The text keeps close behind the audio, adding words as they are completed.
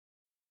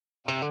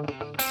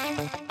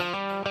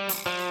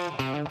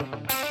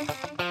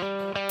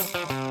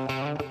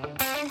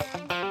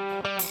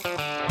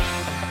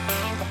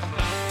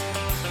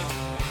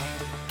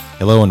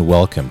Hello and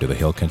welcome to the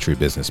Hill Country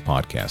Business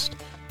Podcast,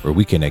 where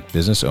we connect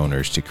business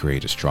owners to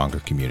create a stronger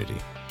community.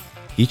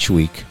 Each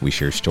week, we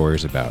share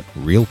stories about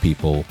real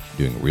people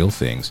doing real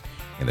things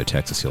in the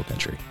Texas Hill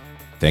Country.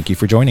 Thank you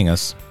for joining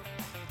us.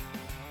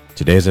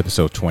 Today is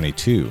episode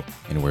 22,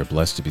 and we're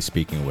blessed to be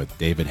speaking with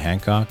David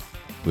Hancock,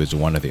 who is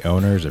one of the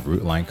owners of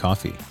Rootline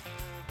Coffee.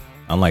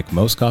 Unlike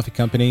most coffee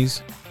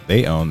companies,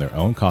 they own their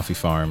own coffee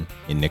farm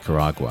in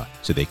Nicaragua,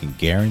 so they can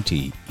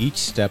guarantee each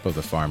step of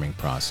the farming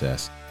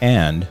process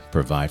and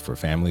provide for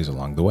families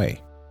along the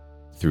way.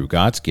 Through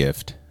God's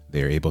gift,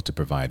 they are able to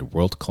provide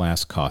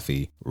world-class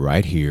coffee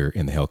right here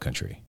in the Hill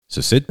Country.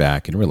 So sit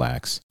back and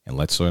relax, and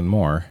let's learn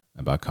more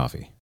about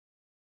coffee.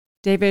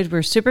 David,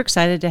 we're super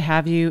excited to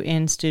have you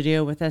in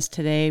studio with us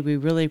today. We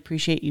really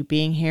appreciate you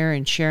being here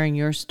and sharing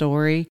your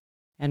story,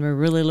 and we're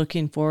really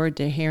looking forward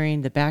to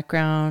hearing the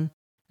background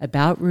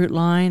about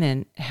Rootline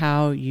and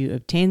how you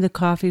obtained the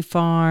coffee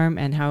farm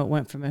and how it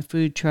went from a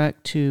food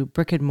truck to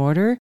brick and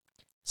mortar.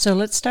 So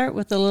let's start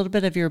with a little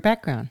bit of your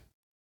background.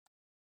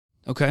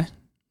 Okay.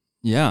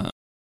 Yeah.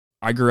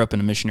 I grew up in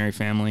a missionary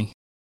family,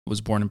 was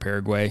born in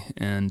Paraguay,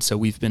 and so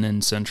we've been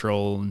in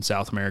Central and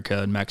South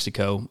America and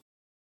Mexico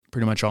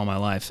pretty much all my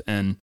life.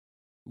 And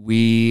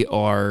we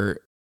are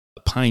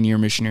pioneer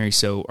missionaries,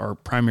 so our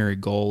primary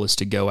goal is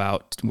to go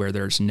out where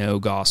there's no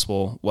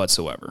gospel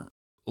whatsoever.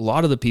 A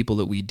lot of the people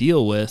that we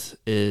deal with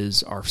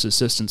is our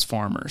subsistence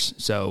farmers,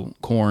 so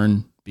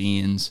corn,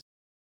 beans,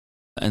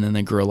 and then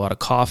they grow a lot of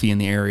coffee in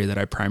the area that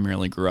I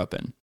primarily grew up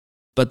in.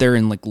 But they're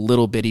in like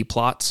little bitty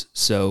plots,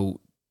 so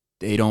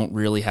they don't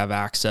really have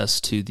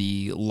access to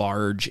the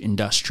large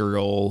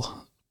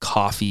industrial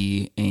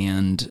coffee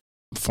and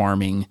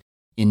farming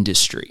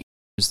industry.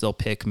 They'll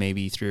pick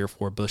maybe 3 or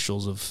 4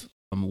 bushels of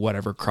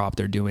whatever crop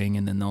they're doing,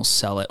 and then they'll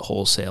sell it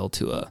wholesale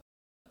to a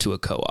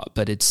co-op.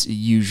 But it's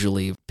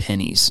usually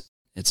pennies.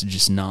 It's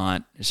just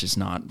not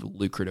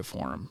lucrative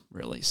for them,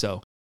 really.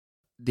 So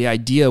the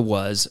idea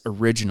was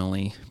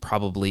originally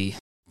probably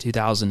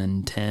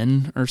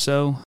 2010 or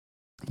so.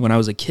 When I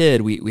was a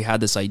kid, we had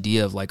this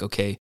idea of like,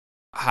 okay,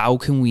 how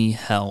can we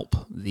help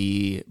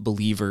the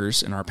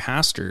believers and our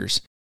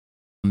pastors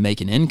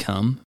make an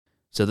income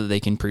so that they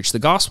can preach the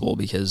gospel?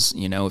 Because,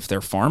 you know, if they're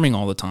farming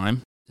all the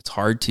time, it's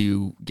hard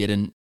to get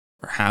in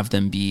or have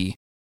them be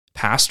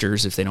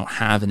pastors if they don't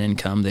have an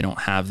income. They don't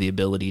have the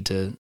ability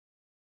to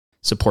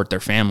support their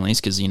families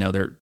because, you know,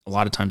 they're a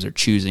lot of times they're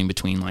choosing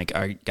between like,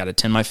 I got to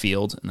tend my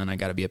field and then I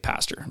got to be a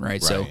pastor,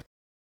 right? So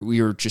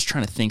we were just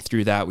trying to think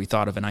through that. We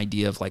thought of an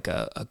idea of like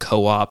a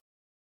co-op,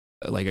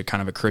 like a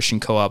kind of a Christian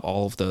co-op.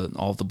 All of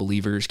the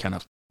believers kind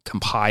of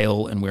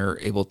compile, and we're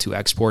able to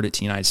export it to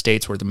the United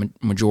States, where the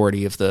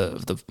majority of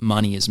the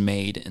money is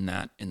made in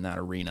that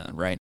arena,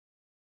 right?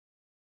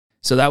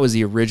 So that was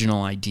the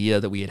original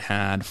idea that we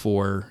had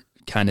for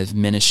kind of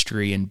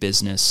ministry and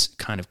business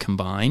kind of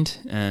combined,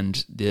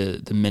 and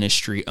the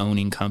ministry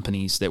owning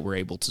companies that were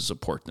able to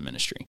support the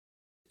ministry.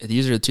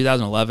 These are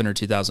 2011 or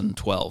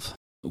 2012.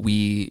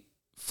 We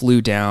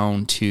flew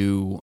down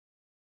to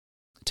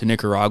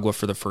Nicaragua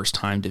for the first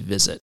time to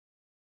visit.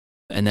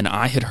 And then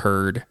I had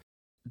heard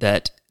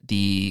that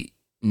the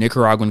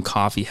Nicaraguan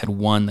coffee had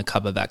won the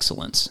Cup of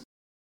Excellence,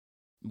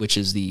 which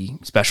is the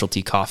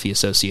Specialty Coffee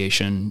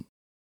Association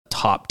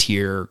top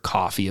tier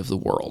coffee of the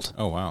world.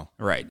 Oh, wow.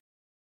 Right.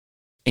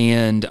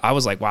 And I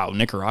was like, wow,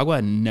 Nicaragua,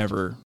 I'd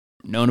never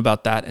known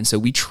about that. And so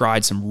we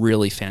tried some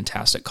really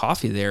fantastic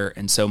coffee there.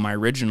 And so my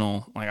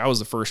original, like I was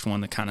the first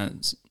one that kind of,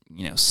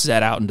 you know,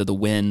 set out into the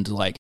wind,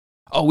 like,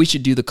 oh, we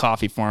should do the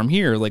coffee farm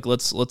here. Like,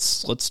 let's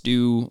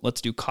do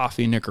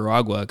coffee in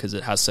Nicaragua because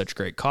it has such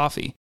great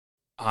coffee.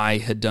 I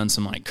had done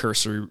some like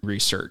cursory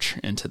research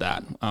into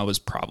that. I was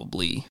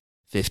probably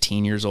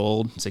 16 years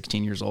old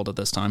at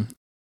this time,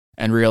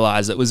 and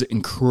realized it was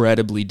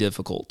incredibly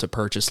difficult to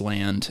purchase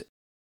land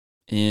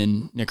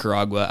in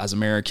Nicaragua as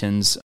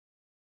Americans,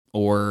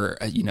 or,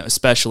 you know,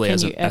 especially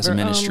as a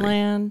ministry. Own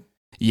land?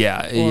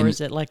 Yeah. Or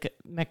is it like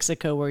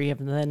Mexico where you have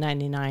the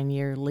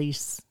 99-year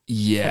lease?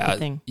 Yeah.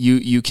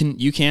 You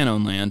can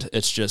own land.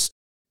 It's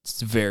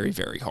very,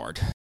 very hard.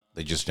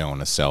 They just don't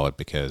want to sell it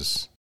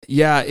because...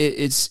 Yeah,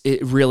 it's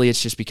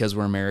just because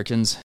we're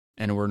Americans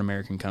and we're an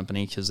American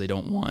company, because they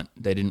didn't want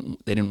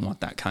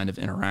that kind of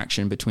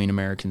interaction between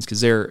Americans,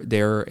 because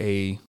they're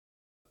a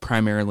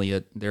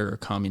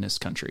communist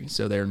country.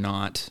 So they're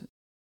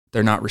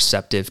not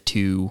receptive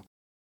to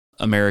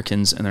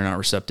Americans, and they're not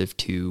receptive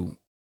to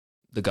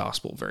the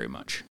gospel very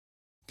much.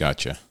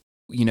 Gotcha.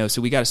 You know,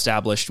 so we got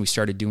established. We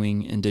started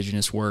doing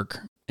indigenous work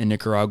in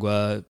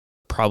Nicaragua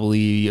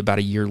probably about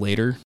a year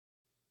later,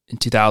 in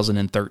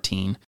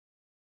 2013.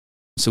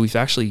 So we've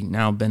actually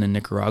now been in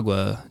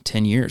Nicaragua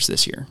 10 years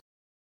this year.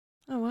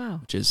 Oh, wow.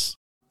 Which is...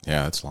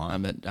 Yeah, that's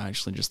long. I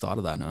actually just thought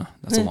of that. Huh?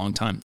 That's a long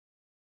time.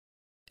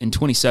 In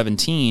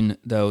 2017,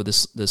 though,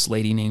 this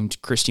lady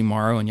named Christy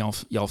Morrow, and y'all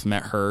have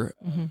met her,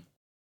 mm-hmm.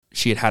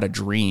 She had a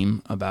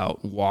dream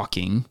about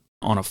walking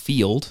on a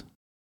field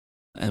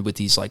and with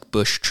these like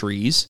bush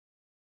trees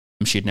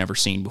she had never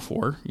seen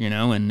before,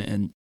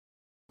 and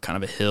kind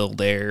of a hill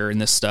there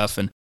and this stuff.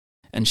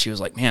 And she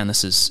was like, man,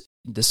 this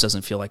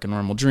doesn't feel like a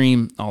normal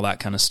dream, all that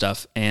kind of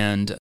stuff.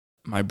 And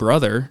my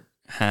brother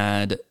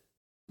had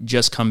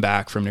just come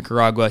back from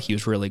Nicaragua. He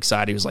was really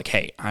excited. He was like,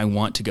 hey, I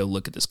want to go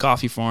look at this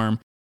coffee farm.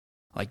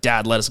 Like,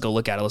 Dad, let us go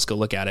look at it. Let's go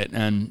look at it.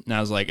 And I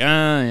was like,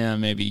 yeah,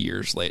 maybe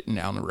years late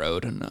down the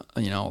road and,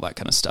 all that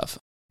kind of stuff.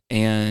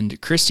 And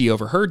Christy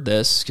overheard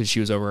this because she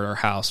was over at our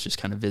house just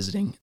kind of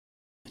visiting.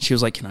 She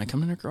was like, can I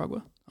come to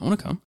Nicaragua? I want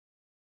to come.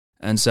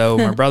 And so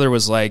my brother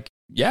was like,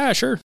 yeah,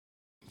 sure.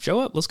 Show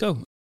up. Let's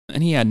go.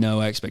 And he had no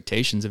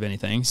expectations of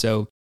anything.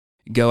 So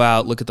go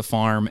out, look at the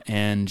farm.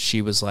 And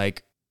she was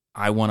like,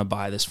 I want to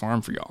buy this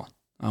farm for y'all.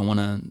 I want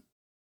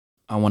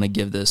to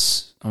give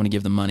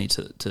the money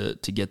to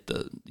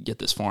get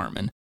this farm.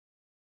 And,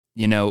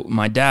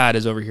 my dad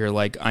is over here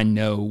like, I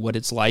know what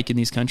it's like in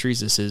these countries.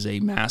 This is a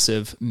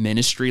massive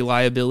ministry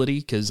liability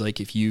because, like,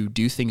 if you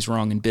do things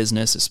wrong in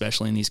business,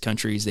 especially in these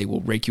countries, they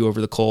will rake you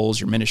over the coals.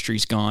 Your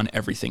ministry's gone.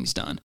 Everything's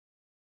done.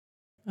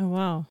 Oh,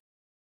 wow.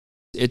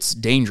 It's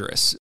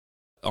dangerous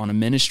on a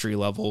ministry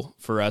level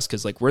for us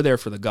because, like, we're there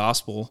for the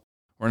gospel.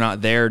 We're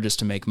not there just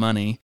to make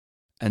money.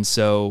 And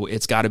so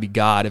it's got to be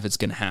God if it's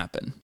going to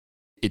happen.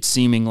 It's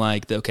seeming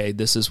like, okay,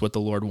 this is what the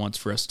Lord wants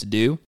for us to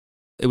do.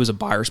 It was a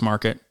buyer's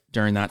market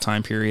during that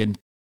time period.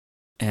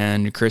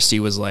 And Christy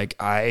was like,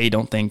 I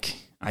don't think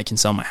I can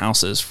sell my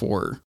houses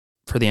for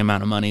the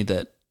amount of money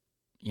that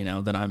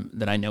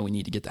I know we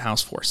need to get the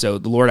house for. So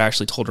the Lord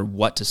actually told her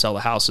what to sell the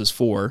houses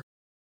for.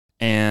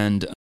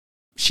 And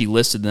she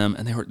listed them,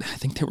 and I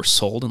think they were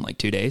sold in like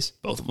 2 days,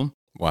 both of them.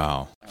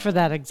 Wow. For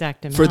that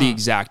exact amount. For the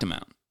exact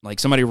amount. Like,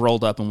 somebody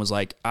rolled up and was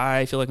like,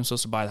 I feel like I'm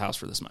supposed to buy the house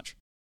for this much.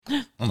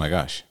 Oh my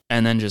gosh.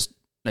 And then just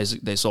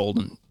they sold,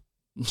 and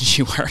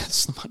she wired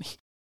us the money.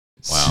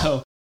 Wow.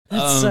 So,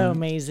 that's so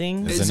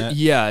amazing. Isn't it?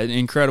 Yeah, an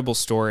incredible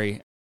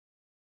story.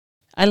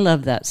 I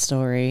love that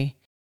story.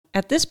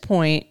 At this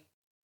point,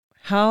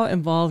 how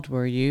involved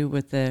were you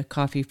with the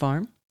coffee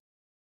farm?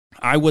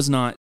 I was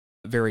not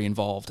very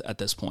involved at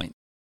this point.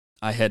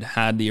 I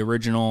had the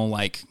original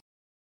like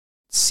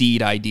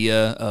seed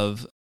idea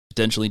of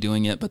potentially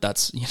doing it, but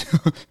that's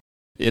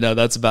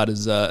that's about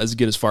as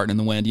good as farting in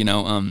the wind,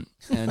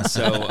 And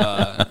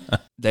so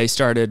they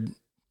started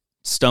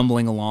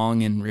stumbling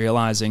along and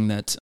realizing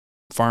that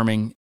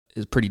farming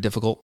is pretty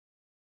difficult,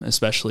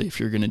 especially if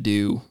you're going to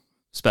do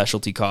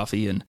specialty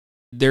coffee. And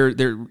there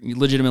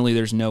legitimately,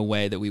 there's no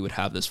way that we would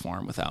have this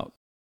farm without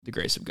the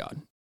grace of God.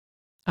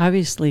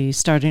 Obviously,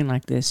 starting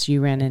like this, you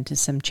ran into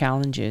some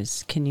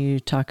challenges. Can you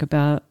talk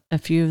about a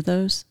few of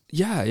those?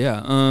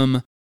 Yeah.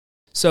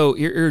 So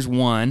here's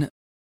one.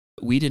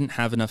 We didn't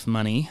have enough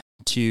money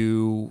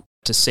to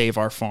save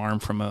our farm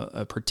from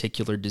a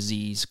particular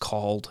disease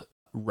called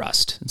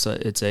rust.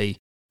 It's a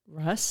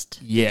rust?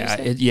 Yeah,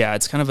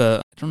 it's kind of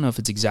I don't know if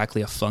it's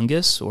exactly a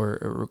fungus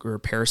or a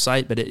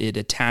parasite, but it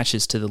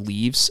attaches to the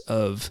leaves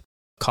of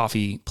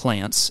coffee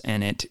plants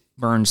and it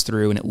burns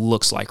through and it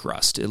looks like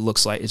rust. It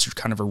looks like it's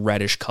kind of a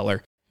reddish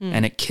color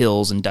and it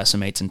kills and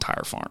decimates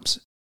entire farms.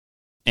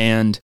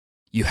 And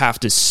you have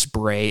to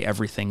spray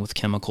everything with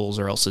chemicals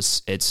or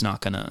else it's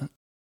not going to,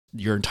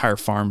 your entire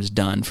farm is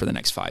done for the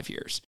next 5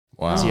 years.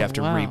 Wow. So you have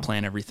to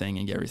replant everything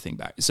and get everything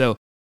back. So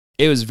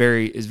it's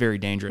very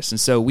dangerous. And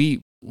so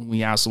we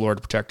asked the Lord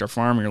to protect our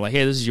farm. We were like,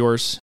 hey, this is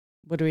yours.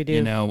 What do we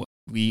do?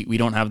 We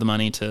don't have the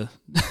money to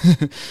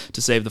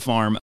to save the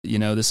farm.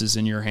 This is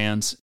in your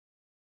hands.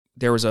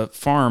 There was a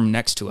farm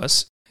next to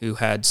us who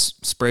had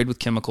sprayed with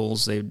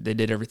chemicals. They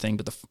did everything,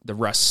 but the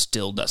rust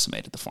still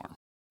decimated the farm.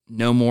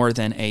 No more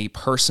than a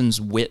person's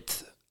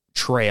width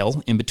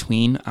trail in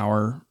between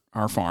our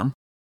farm.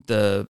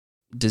 The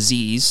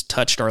disease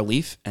touched our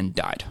leaf and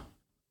died.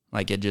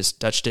 Like, it just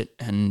touched it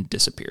and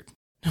disappeared.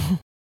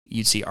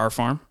 You'd see our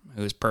farm,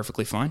 who is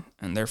perfectly fine,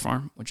 and their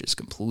farm, which is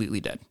completely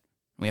dead.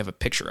 We have a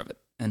picture of it,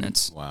 and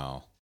it's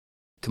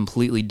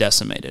completely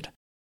decimated.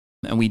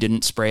 And we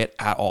didn't spray it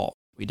at all.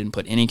 We didn't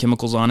put any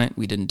chemicals on it.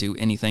 We didn't do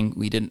anything.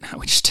 We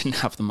just didn't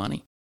have the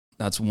money.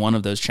 That's one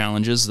of those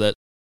challenges that,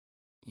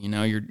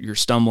 you're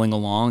stumbling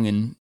along,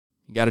 and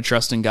you got to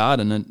trust in God,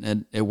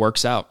 and it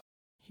works out.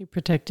 He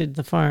protected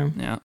the farm.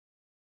 Yeah.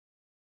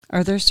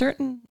 Are there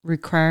certain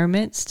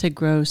requirements to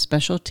grow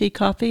specialty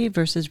coffee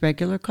versus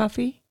regular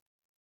coffee?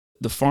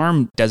 The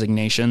farm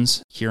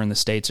designations here in the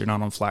States are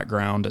not on flat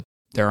ground.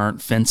 There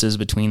aren't fences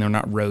between them,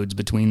 not roads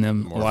between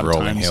them. More a lot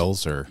rolling of times,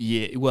 hills, or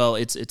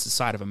it's the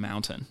side of a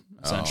mountain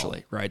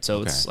essentially, right?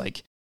 So it's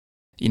like,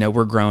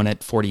 we're growing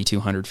at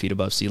 4,200 feet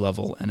above sea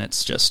level, and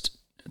it's just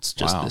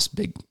this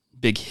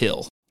big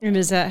hill. And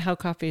is that how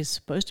coffee is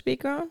supposed to be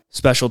grown?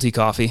 Specialty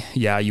coffee,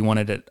 yeah, you want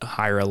it at a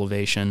higher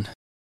elevation.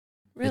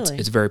 Really?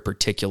 It's very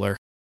particular.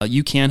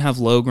 You can have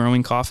low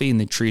growing coffee, and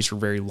the trees are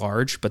very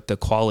large, but the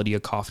quality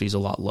of coffee is a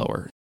lot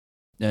lower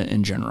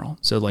in general.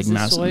 So like, is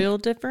the soil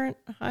different,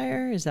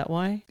 higher? Is that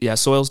why? Yeah,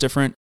 soil's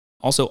different.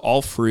 Also,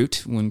 all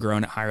fruit when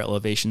grown at higher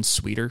elevations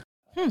sweeter,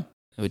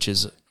 which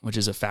is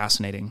a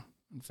fascinating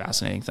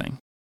thing.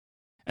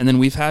 And then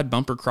we've had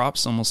bumper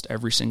crops almost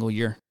every single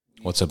year.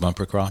 What's a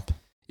bumper crop?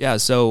 Yeah,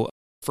 so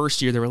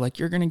first year they were like,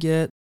 you're going to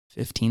get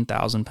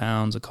 15,000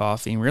 pounds of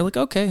coffee. And we were like,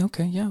 okay,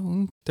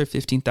 yeah, they're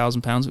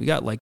 15,000 pounds. We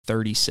got like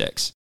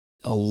 36.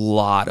 A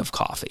lot of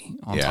coffee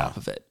on top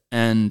of it.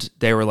 And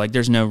they were like,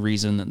 there's no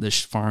reason that this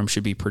farm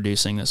should be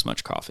producing this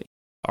much coffee.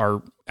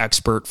 Our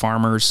expert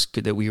farmers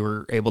that we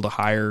were able to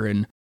hire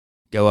and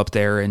go up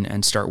there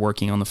and start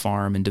working on the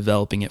farm and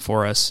developing it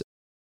for us,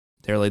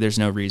 they're like, there's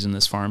no reason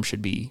this farm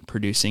should be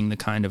producing the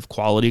kind of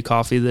quality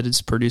coffee that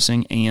it's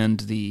producing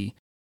and the...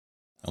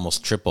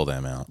 Almost triple the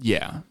amount.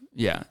 Yeah.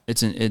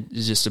 It's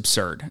just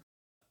absurd.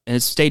 And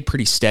it's stayed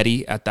pretty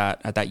steady at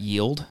that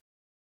yield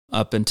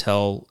up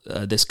until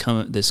this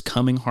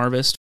coming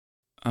harvest.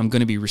 I'm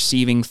going to be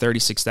receiving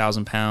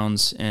 36,000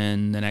 pounds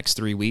in the next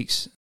 3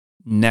 weeks.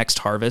 Next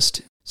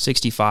harvest,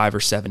 65 or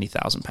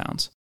 70,000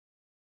 pounds.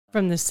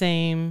 From the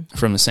same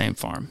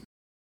farm.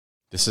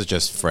 This is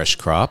just fresh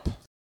crop?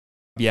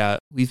 Yeah,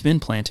 we've been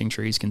planting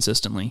trees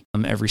consistently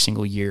every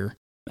single year.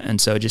 And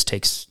so it just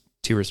takes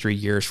 2 or 3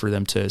 years for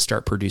them to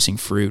start producing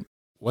fruit.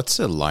 What's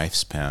the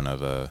lifespan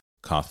of a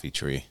coffee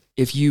tree?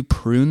 If you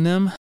prune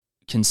them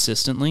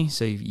consistently,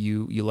 so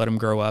you let them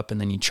grow up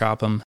and then you chop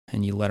them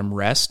and you let them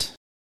rest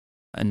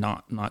and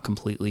not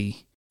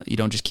completely, you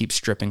don't just keep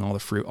stripping all the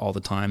fruit all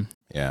the time.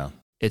 Yeah.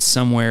 It's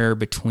somewhere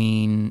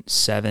between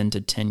 7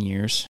 to 10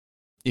 years.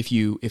 If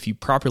you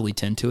properly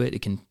tend to it,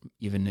 it can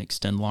even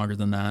extend longer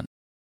than that.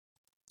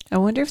 I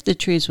wonder if the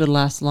trees would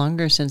last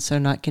longer since they're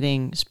not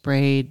getting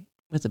sprayed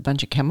with a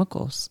bunch of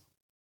chemicals.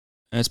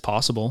 It's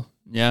possible.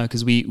 Yeah,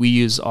 because we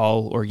use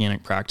all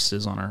organic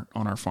practices on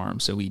our farm,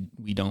 so we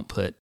don't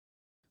put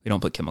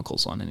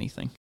chemicals on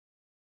anything.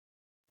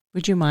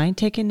 Would you mind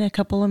taking a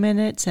couple of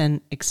minutes and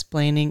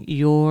explaining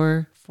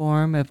your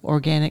form of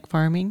organic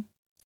farming?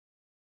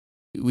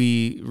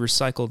 We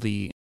recycle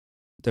the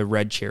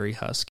red cherry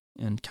husk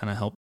and kind of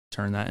help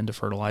turn that into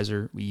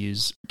fertilizer.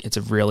 It's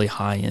a really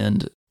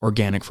high-end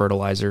organic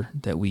fertilizer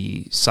that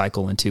we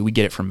cycle into. We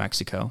get it from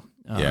Mexico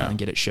and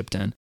get it shipped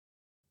in.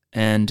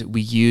 And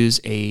we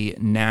use a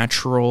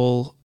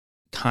natural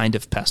kind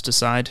of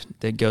pesticide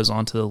that goes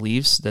onto the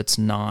leaves it's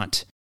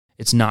not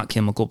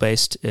chemical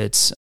based.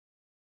 It's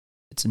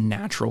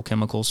natural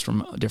chemicals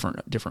from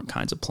different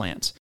kinds of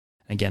plants.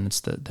 Again, it's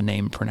the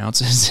name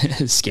pronounces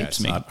escapes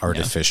me. It's not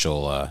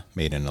artificial,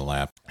 made in a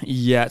lab.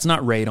 Yeah, it's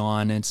not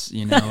radon. It's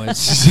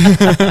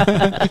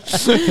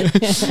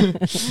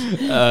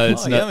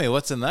it's yummy.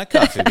 What's in that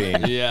coffee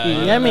bean? Yeah,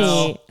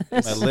 yummy.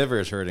 My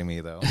liver is hurting me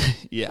though.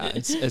 Yeah,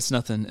 it's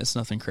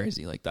nothing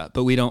crazy like that.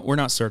 But we're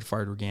not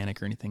certified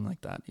organic or anything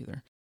like that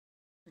either.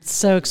 It's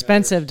so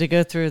expensive to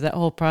go through that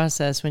whole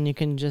process when you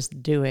can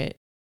just do it.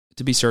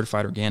 To be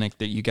certified organic,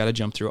 that you got to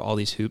jump through all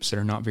these hoops that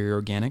are not very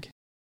organic.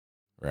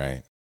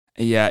 Right.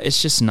 Yeah, it's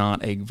just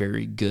not a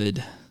very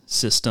good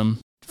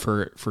system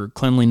for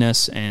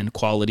cleanliness and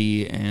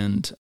quality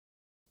and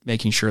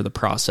making sure the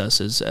process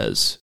is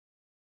as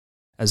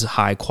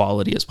high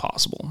quality as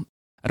possible.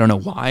 I don't know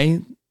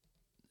why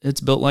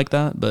it's built like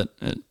that, but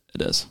it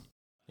is.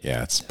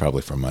 Yeah, it's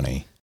probably for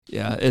money.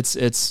 Yeah, it's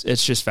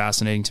just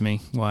fascinating to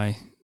me why.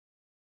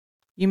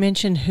 You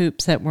mentioned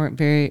hoops that weren't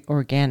very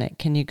organic.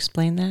 Can you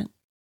explain that?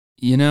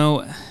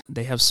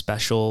 They have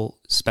special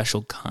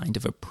kind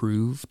of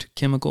approved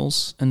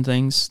chemicals and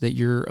things that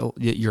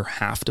you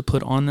have to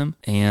put on them,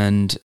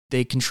 and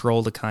they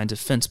control the kinds of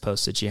fence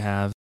posts that you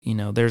have.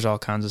 There's all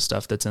kinds of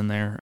stuff that's in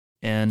there.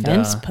 And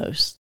fence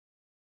posts.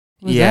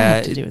 What does yeah, that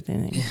have to do with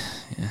anything?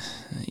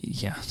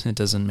 Yeah, it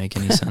doesn't make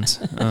any sense.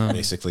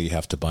 Basically, you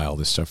have to buy all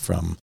this stuff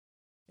from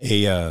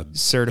a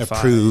certified,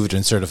 approved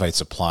and certified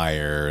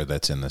supplier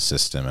that's in the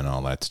system and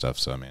all that stuff.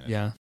 So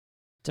yeah.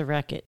 To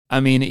wreck it. I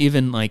mean,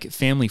 even like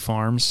family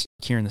farms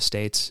here in the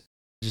States,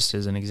 just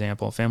as an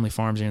example, family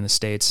farms here in the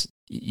States,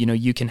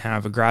 you can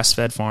have a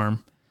grass-fed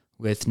farm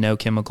with no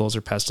chemicals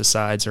or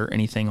pesticides or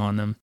anything on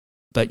them,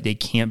 but they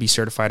can't be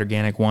certified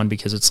organic, one,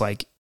 because it's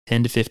like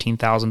 $10,000 to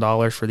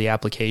 $15,000 for the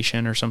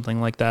application or something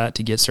like that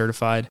to get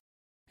certified.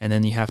 And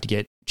then you have to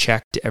get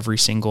checked every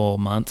single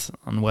month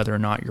on whether or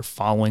not you're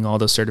following all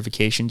those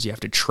certifications. You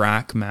have to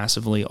track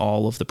massively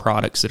all of the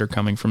products that are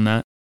coming from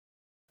that.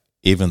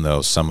 Even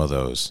though some of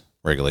those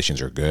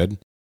regulations are good,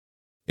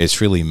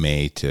 it's really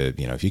made to,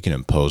 if you can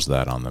impose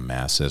that on the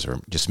masses or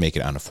just make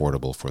it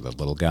unaffordable for the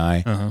little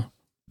guy,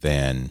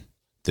 then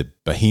the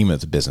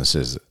behemoth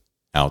businesses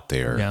out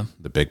there,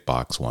 the big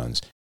box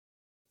ones,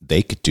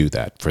 they could do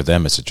that. For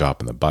them, it's a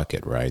drop in the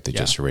bucket, right? They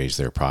just raise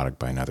their product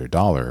by another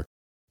 $1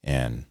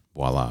 and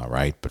voila,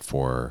 right? But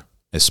for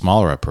a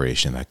smaller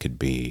operation, that could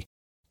be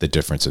the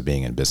difference of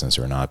being in business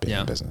or not being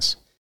in business.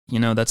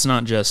 That's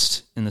not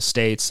just in the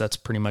States. That's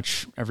pretty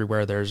much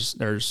everywhere.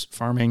 There's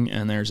farming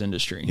and there's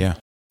industry. Yeah.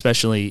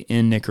 Especially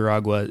in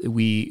Nicaragua,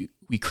 we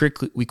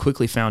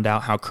quickly found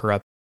out how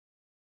corrupt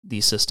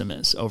the system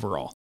is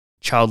overall.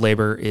 Child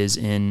labor is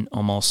in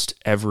almost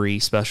every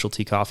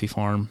specialty coffee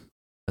farm.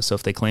 So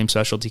if they claim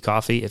specialty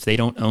coffee, if they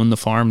don't own the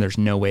farm, there's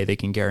no way they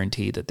can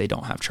guarantee that they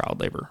don't have child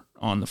labor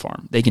on the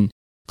farm. They can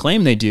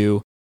claim they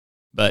do,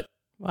 but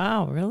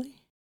wow, really?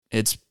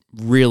 It's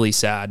really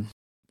sad.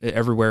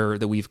 Everywhere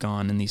that we've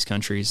gone in these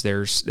countries,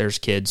 there's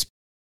kids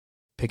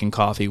picking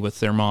coffee with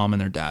their mom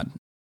and their dad,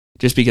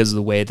 just because of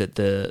the way that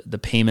the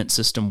payment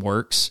system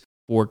works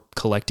for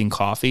collecting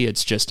coffee.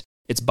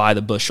 It's by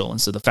the bushel, and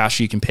so the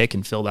faster you can pick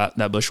and fill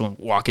that bushel and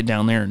walk it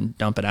down there and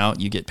dump it out,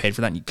 you get paid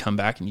for that, and you come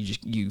back and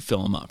you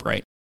fill them up,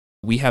 right?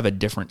 We have a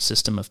different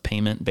system of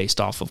payment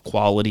based off of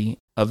quality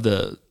of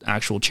the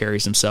actual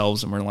cherries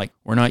themselves, and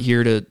we're not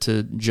here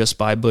to just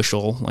buy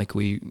bushel. Like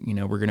we're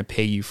going to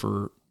pay you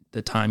for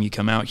the time you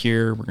come out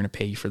here. We're going to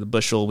pay you for the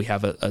bushel. We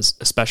have a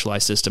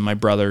specialized system. My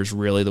brother's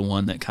really the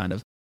one that kind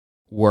of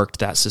worked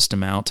that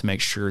system out to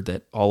make sure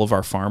that all of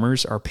our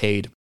farmers are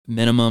paid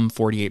minimum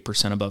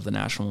 48% above the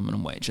national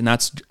minimum wage. And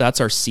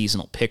that's our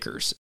seasonal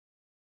pickers.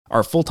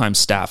 Our full-time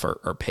staff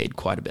are paid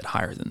quite a bit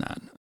higher than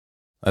that.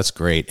 That's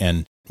great.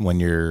 And when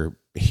you're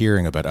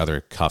hearing about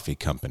other coffee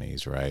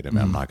companies, right? I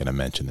mean, I'm not going to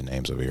mention the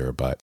names over here,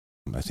 but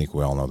I think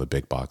we all know the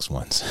big box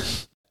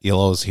ones. You'll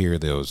always hear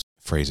those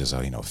phrases,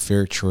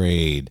 fair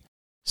trade,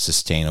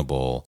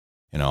 sustainable,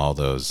 all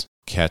those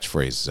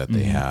catchphrases that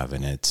they have.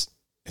 And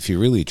if you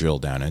really drill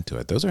down into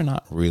it, those are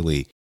not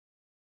really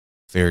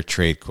fair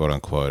trade, quote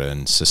unquote,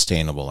 and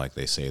sustainable like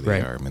they say they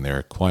are. I mean,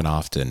 they're quite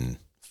often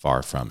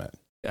far from it.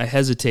 I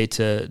hesitate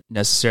to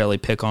necessarily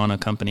pick on a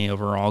company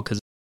overall, because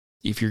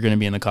if you're going to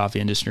be in the coffee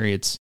industry,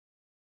 it's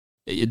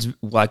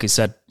like I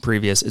said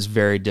previous, it's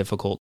very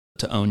difficult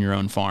to own your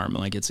own farm.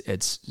 Like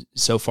it's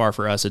so far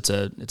for us, it's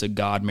a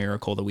God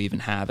miracle that we even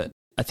have it.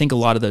 I think a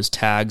lot of those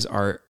tags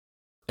are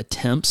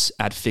attempts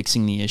at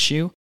fixing the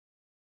issue,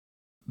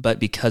 but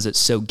because it's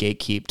so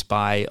gatekept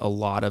by a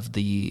lot of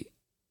the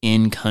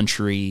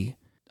in-country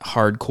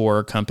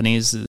hardcore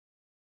companies,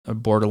 a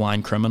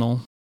borderline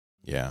criminal.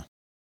 Yeah.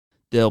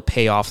 They'll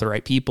pay off the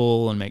right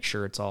people and make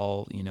sure it's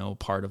all,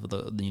 part of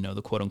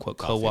the quote unquote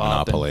co-op.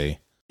 Monopoly.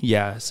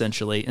 Yeah,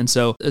 essentially. And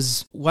so this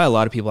is why a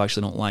lot of people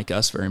actually don't like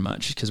us very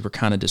much, because we're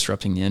kind of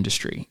disrupting the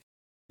industry.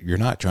 You're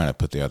not trying to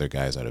put the other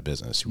guys out of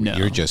business. No.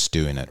 You're just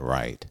doing it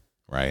right.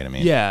 I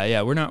mean,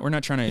 yeah. We're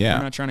not trying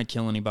to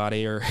kill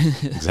anybody or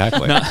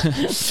exactly,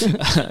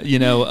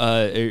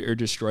 or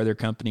destroy their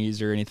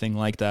companies or anything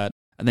like that.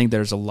 I think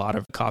there's a lot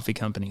of coffee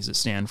companies that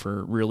stand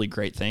for really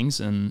great things,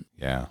 and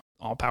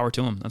all power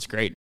to them. That's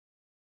great.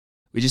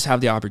 We just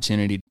have the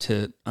opportunity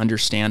to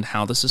understand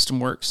how the system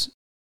works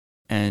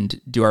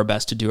and do our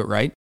best to do it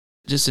right.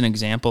 Just an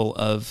example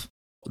of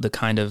the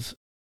kind of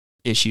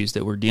issues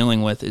that we're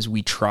dealing with is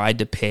we tried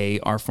to pay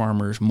our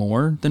farmers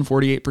more than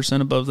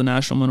 48% above the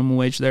national minimum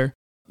wage there,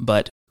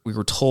 but we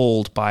were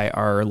told by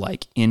our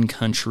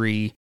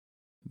in-country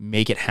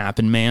make it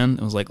happen man.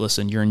 It was like,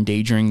 listen, you're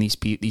endangering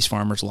these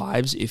farmers'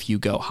 lives if you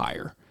go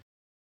higher.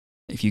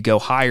 If you go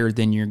higher,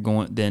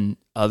 then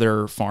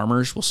other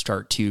farmers will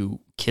start to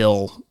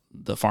kill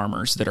the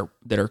farmers that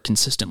are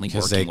consistently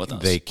working with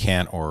us. They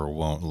can't or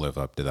won't live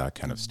up to that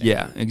kind of standard.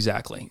 Yeah,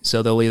 exactly.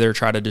 So they'll either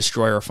try to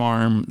destroy our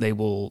farm, they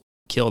will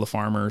kill the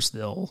farmers,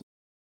 they'll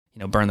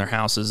burn their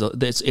houses.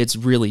 It's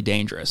really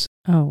dangerous.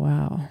 Oh,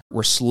 wow.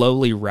 We're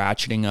slowly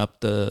ratcheting up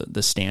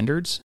the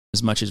standards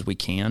as much as we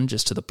can,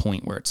 just to the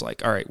point where it's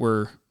like, all right,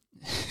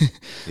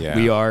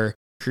 we are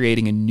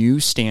creating a new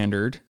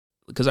standard,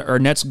 because our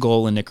next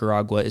goal in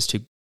Nicaragua is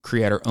to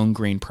create our own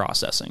grain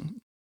processing,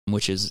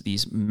 which is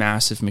these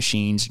massive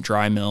machines,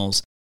 dry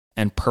mills,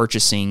 and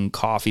purchasing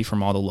coffee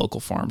from all the local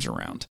farms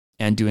around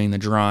and doing the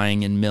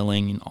drying and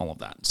milling and all of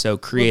that. So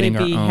creating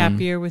our own. Will they be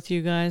happier with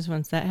you guys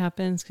once that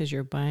happens because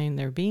you're buying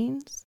their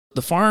beans?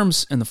 The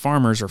farms and the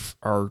farmers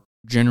are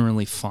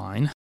generally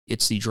fine.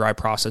 It's the dry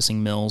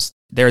processing mills.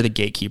 They're the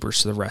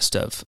gatekeepers to the rest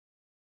of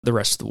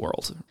the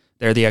world.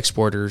 They're the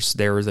exporters.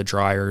 They're the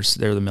dryers.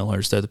 They're the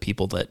millers. They're the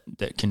people that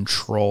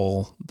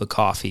control the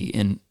coffee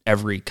in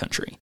every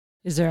country.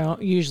 Is there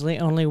usually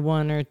only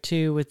one or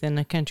two within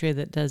a country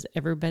that does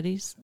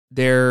everybody's?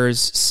 There's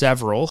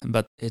several,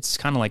 but it's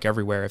kind of like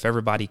everywhere. If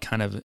everybody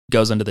kind of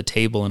goes under the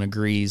table and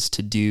agrees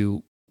to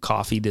do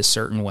coffee this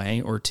certain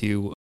way, or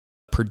to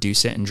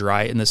produce it and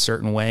dry it in this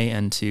certain way,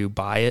 and to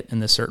buy it in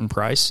this certain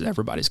price,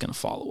 everybody's going to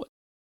follow it.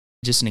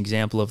 Just an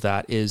example of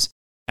that is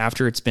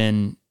after it's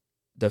been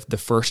the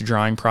first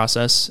drying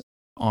process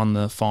on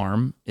the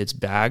farm, it's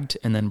bagged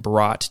and then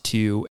brought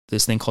to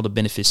this thing called a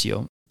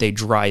beneficio. They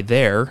dry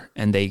there,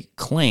 and they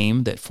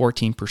claim that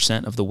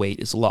 14% of the weight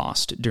is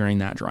lost during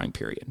that drying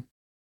period.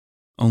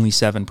 Only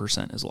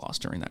 7% is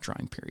lost during that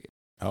drying period.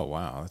 Oh,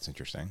 wow. That's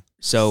interesting.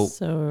 So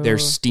they're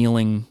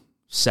stealing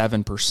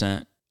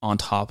 7% on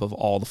top of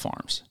all the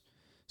farms.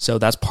 So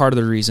that's part of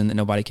the reason that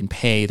nobody can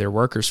pay their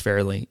workers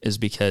fairly, is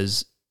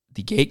because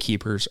the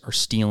gatekeepers are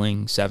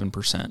stealing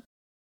 7%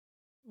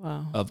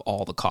 of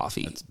all the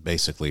coffee. It's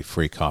basically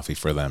free coffee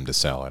for them to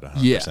sell at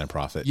 100%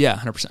 profit. Yeah,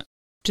 100%.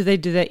 Do they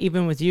do that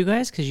even with you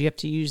guys? Because you have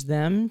to use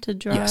them to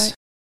dry? Yes.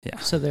 Yeah.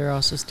 So they're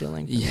also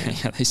stealing from you.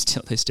 Yeah, they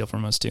steal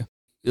from us too.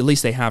 At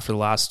least they have for the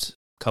last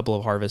couple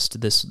of harvests.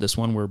 This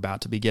one we're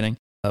about to be getting.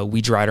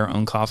 We dried our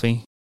own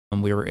coffee,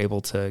 and we were able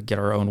to get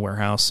our own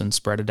warehouse and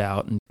spread it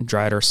out and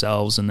dry it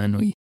ourselves. And then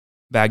we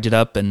bagged it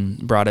up and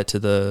brought it to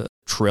the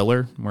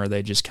triller, where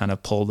they just kind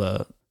of pull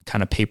the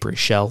kind of papery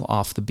shell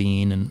off the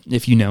bean. And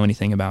if you know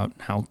anything about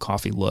how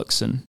coffee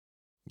looks and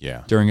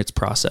during its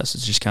process,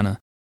 it's just kind of,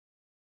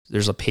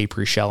 there's a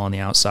papery shell on the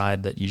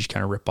outside that you just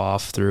kind of rip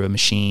off through a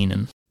machine,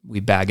 and we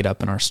bag it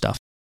up in our stuff.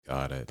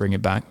 Got it. Bring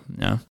it back.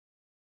 Yeah.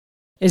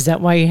 Is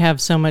that why you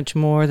have so much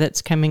more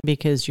that's coming,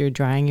 because you're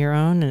drying your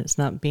own and it's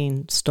not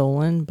being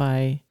stolen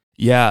by?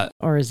 Yeah.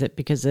 Or is it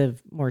because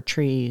of more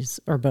trees,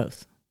 or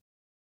both?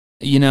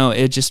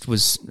 It just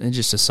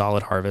a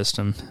solid harvest,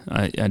 and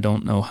I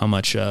don't know how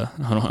much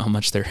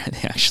they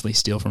actually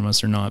steal from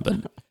us or not,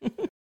 but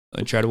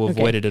I try to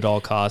avoid it at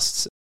all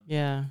costs.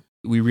 Yeah.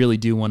 We really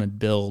do want to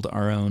build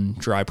our own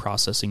dry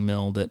processing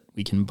mill that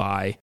we can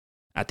buy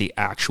at the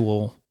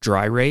actual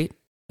dry rate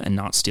and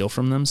not steal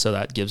from them. So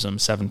that gives them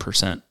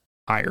 7%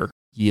 higher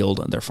yield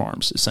on their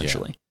farms,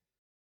 essentially.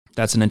 Yeah.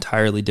 That's an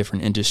entirely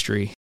different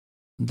industry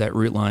that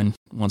Rootline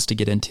wants to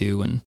get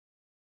into and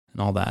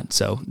all that.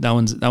 So that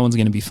one's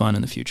going to be fun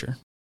in the future.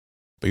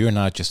 But you're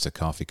not just a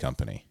coffee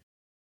company.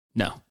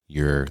 No.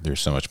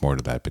 There's so much more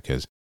to that,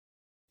 because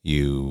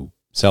you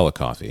sell a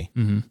coffee,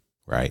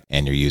 right?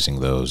 And you're using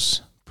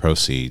those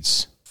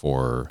proceeds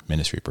for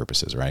ministry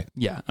purposes, right?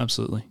 Yeah,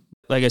 absolutely.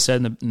 Like I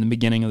said in the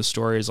beginning of the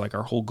story, is like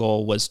our whole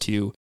goal was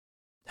to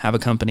have a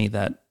company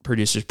that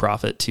produces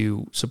profit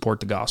to support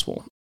the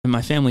gospel. And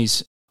my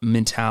family's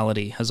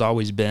mentality has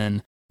always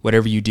been,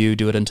 whatever you do,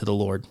 do it unto the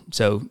Lord.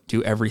 So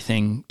do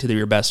everything to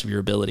your best of your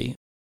ability.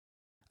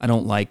 I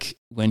don't like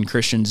when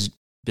Christians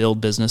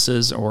build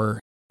businesses or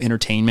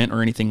entertainment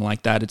or anything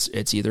like that.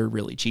 It's either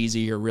really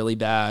cheesy or really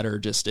bad, or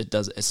just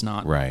it's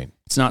not right.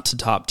 It's not to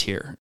top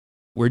tier.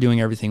 We're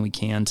doing everything we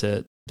can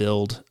to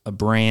build a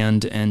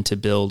brand and to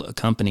build a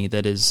company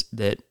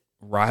that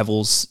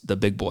rivals the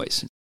big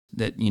boys,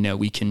 that,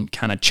 we can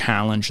kind of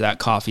challenge that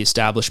coffee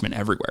establishment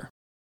everywhere.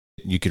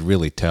 You could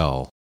really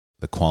tell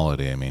the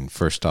quality. I mean,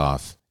 first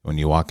off, when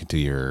you walk into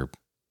your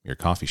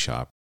coffee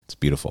shop, it's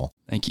beautiful.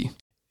 Thank you.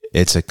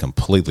 It's a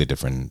completely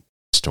different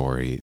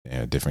story,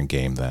 a different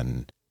game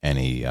than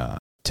any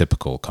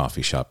typical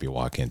coffee shop you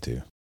walk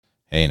into.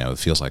 Hey, it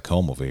feels like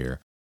home over here.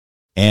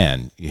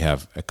 And you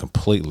have a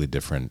completely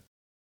different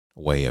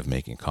way of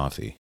making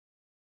coffee.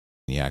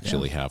 You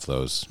actually have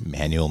those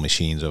manual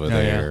machines over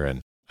there. Yeah.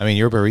 And I mean,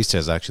 your barista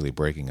is actually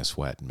breaking a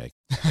sweat and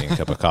making a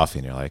cup of coffee,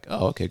 and you're like,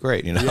 oh, okay,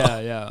 great.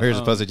 Yeah. Or as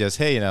opposed to just,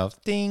 hey,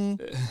 ding,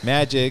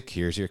 magic,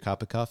 here's your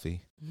cup of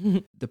coffee.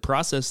 The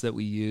process that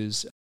we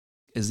use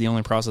is the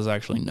only process I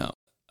actually know.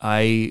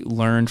 I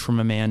learned from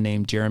a man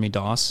named Jeremy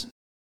Doss,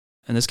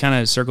 and this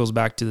kind of circles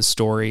back to the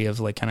story of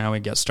like kind of how we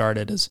got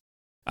started. Is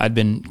I'd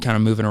been kind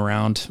of moving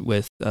around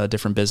with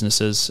different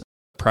businesses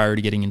prior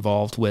to getting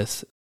involved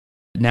with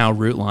now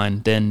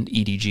Rootline, then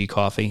EDG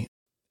Coffee.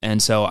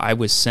 And so I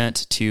was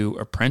sent to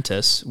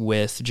apprentice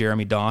with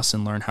Jeremy Doss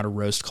and learn how to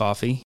roast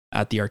coffee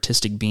at the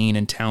Artistic Bean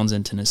in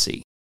Townsend,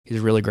 Tennessee. He's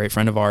a really great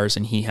friend of ours,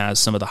 and he has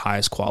some of the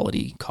highest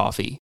quality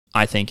coffee,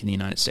 I think, in the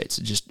United States.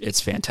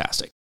 It's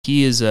fantastic.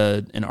 He is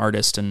an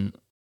artist, and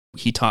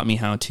he taught me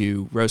how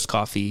to roast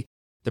coffee,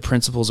 the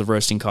principles of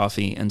roasting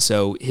coffee. And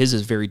so his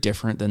is very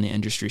different than the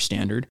industry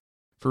standard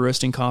for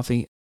roasting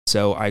coffee.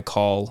 So I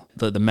call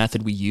the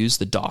method we use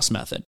the Doss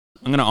method.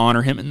 I'm going to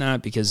honor him in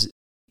that, because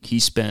he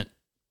spent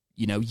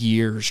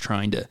years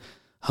trying to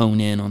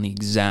hone in on the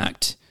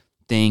exact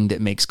thing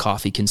that makes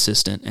coffee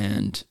consistent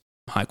and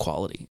high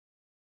quality.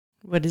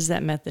 What is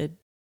that method?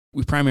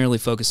 We primarily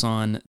focus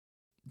on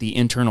the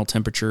internal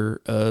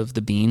temperature of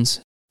the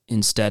beans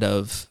instead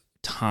of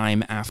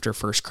time after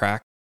first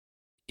crack.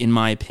 In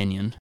my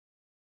opinion,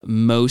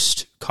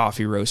 most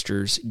coffee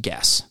roasters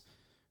guess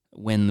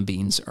when the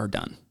beans are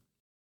done.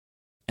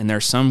 And there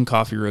are some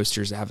coffee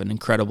roasters that have an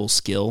incredible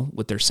skill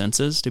with their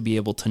senses to be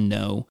able to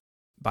know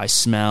by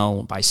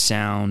smell, by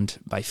sound,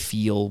 by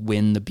feel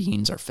when the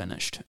beans are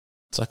finished.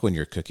 It's like when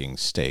you're cooking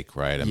steak,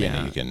 right? I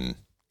mean, you can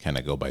kind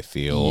of go by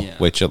feel,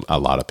 which a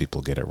lot of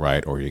people get it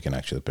right, or you can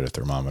actually put a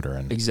thermometer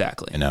and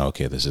know,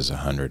 okay, this is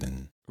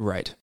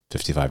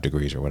 155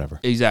 degrees or whatever.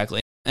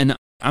 Exactly. And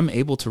I'm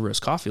able to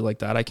roast coffee like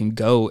that. I can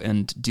go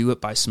and do it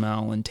by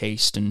smell and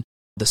taste and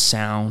the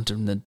sound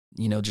and the,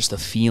 just the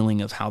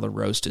feeling of how the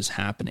roast is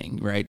happening,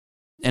 right?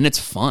 And it's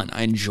fun.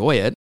 I enjoy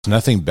it. There's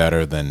nothing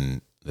better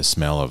than the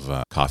smell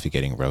of coffee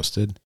getting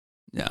roasted.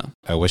 Yeah.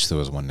 I wish there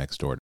was one next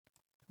door.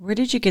 Where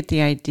did you get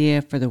the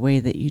idea for the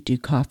way that you do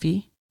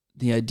coffee?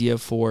 The idea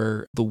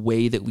for the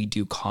way that we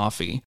do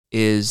coffee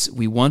is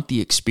we want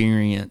the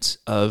experience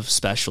of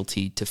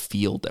specialty to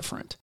feel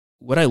different.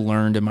 What I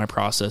learned in my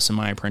process in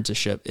my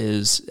apprenticeship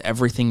is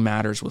everything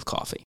matters with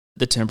coffee.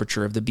 The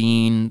temperature of the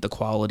bean, the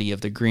quality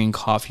of the green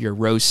coffee you're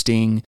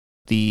roasting,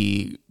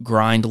 the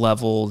grind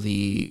level,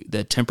 the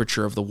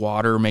temperature of the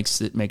water makes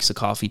the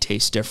coffee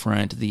taste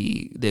different,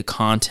 the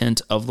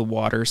content of the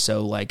water.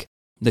 So like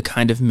the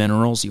kind of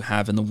minerals you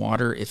have in the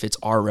water, if it's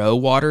RO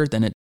water,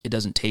 then it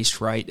doesn't taste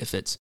right. If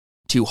it's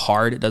too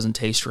hard, it doesn't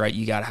taste right.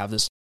 You got to have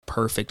this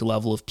perfect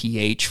level of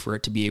pH for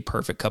it to be a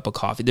perfect cup of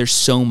coffee. There's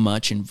so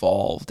much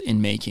involved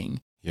in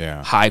making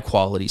high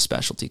quality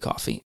specialty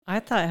coffee. I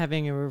thought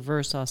having a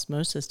reverse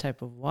osmosis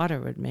type of water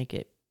would make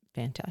it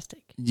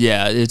fantastic.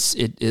 Yeah, it's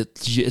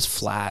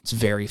flat. It's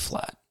very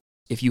flat.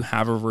 If you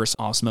have a reverse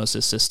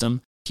osmosis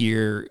system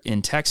here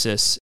in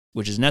Texas,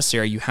 which is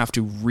necessary, you have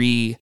to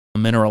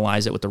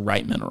re-mineralize it with the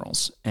right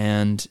minerals.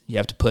 And you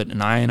have to put an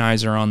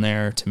ionizer on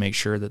there to make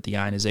sure that the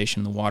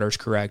ionization in the water is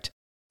correct.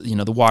 You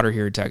know, the water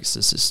here in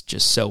Texas is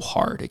just so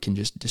hard. It can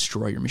just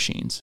destroy your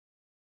machines.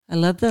 I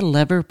love the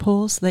lever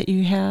pulls that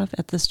you have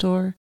at the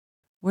store.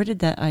 Where did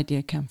that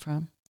idea come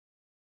from?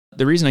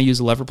 The reason I use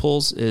the lever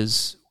pulls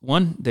is,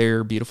 one,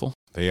 they're beautiful.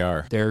 They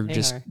are.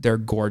 They're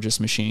gorgeous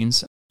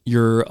machines.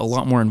 You're a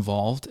lot more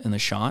involved in the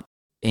shot,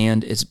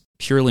 and it's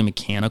purely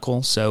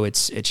mechanical. So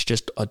it's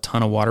just a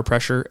ton of water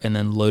pressure and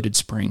then loaded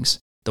springs.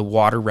 The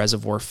water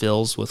reservoir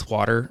fills with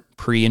water,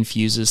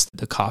 pre-infuses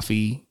the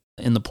coffee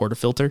in the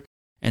portafilter,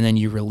 and then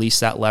you release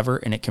that lever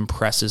and it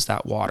compresses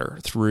that water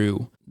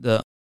through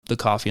the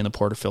coffee in the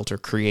portafilter,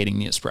 creating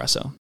the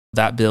espresso.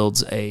 That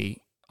builds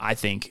I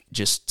think,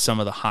 just some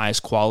of the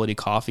highest quality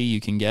coffee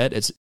you can get.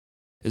 It's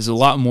a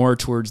lot more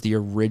towards the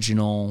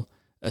original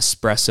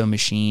espresso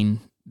machine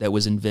that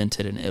was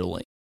invented in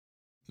Italy.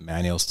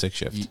 Manual stick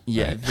shift.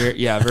 Yeah,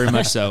 right? very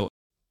much so.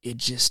 It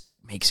just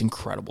makes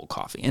incredible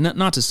coffee. And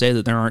not to say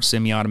that there aren't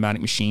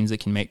semi-automatic machines that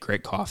can make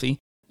great coffee.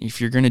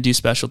 If you're going to do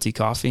specialty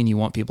coffee and you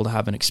want people to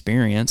have an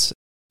experience,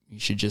 you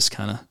should just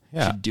kind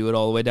of do it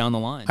all the way down the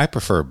line. I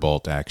prefer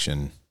bolt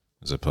action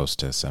as opposed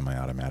to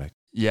semi-automatic.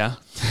 Yeah.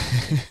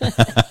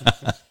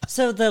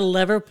 So the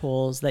lever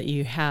pulls that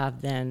you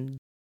have then,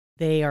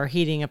 they are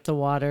heating up the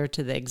water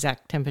to the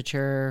exact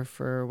temperature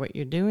for what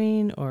you're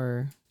doing,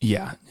 or?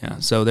 Yeah.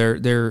 So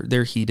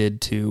they're heated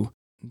to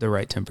the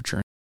right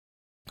temperature.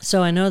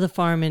 So I know the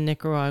farm in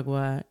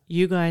Nicaragua,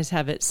 you guys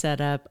have it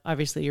set up.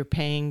 Obviously, you're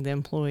paying the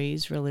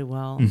employees really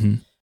well,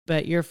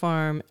 but your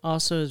farm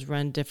also is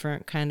run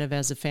different kind of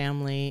as a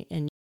family,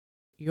 and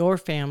your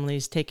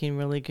family's taking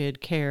really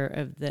good care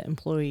of the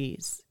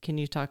employees. Can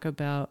you talk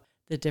about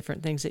the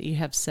different things that you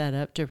have set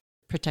up to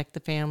protect the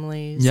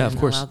families and of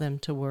course. Allow them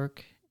to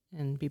work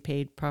and be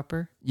paid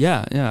proper?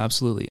 Yeah,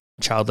 absolutely.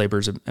 Child labor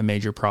is a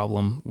major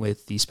problem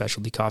with the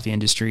specialty coffee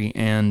industry,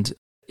 and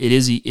it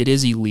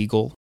is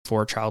illegal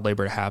for child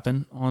labor to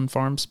happen on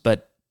farms,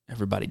 but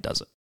everybody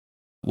does it.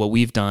 What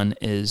we've done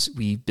is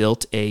we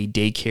built a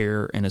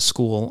daycare and a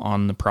school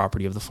on the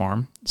property of the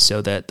farm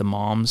so that the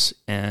moms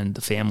and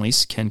the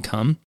families can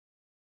come,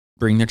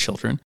 bring their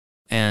children,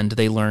 and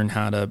they learn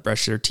how to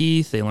brush their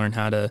teeth, they learn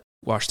how to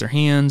wash their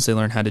hands, they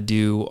learn how to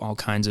do all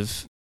kinds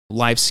of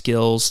life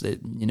skills,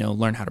 that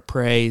learn how to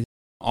pray,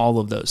 all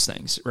of those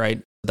things,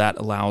 right? That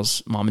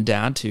allows mom and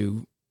dad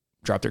to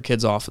drop their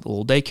kids off at the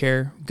little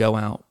daycare, go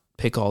out,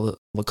 pick all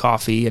the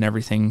coffee and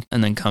everything,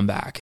 and then come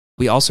back.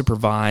 We also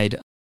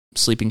provide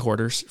sleeping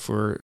quarters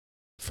for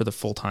the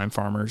full-time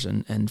farmers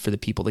and for the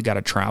people that got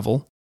to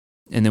travel.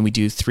 And then we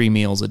do 3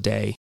 meals a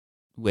day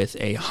with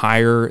a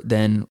higher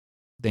than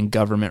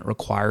government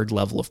required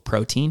level of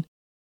protein.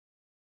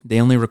 They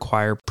only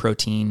require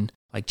protein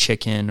like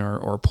chicken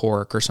or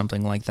pork or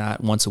something like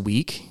that once a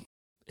week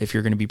if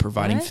you're going to be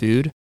providing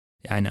food.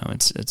 Yeah, I know,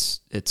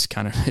 it's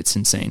kind of, it's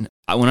insane.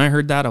 When I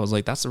heard that, I was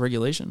like, that's the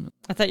regulation.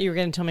 I thought you were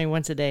going to tell me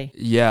once a day.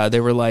 Yeah, they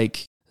were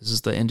like, this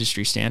is the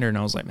industry standard. And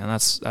I was like, man,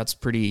 that's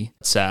pretty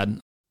sad.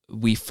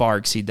 We far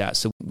exceed that.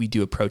 So we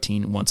do a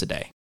protein once a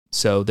day.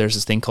 So there's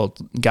this thing called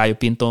gallo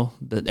pinto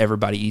that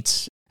everybody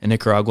eats in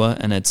Nicaragua.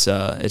 And it's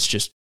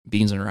just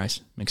beans and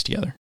rice mixed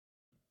together.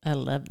 I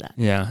love that.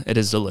 Yeah, it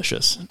is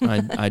delicious.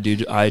 I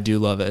do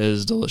love it. It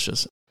is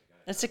delicious.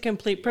 That's a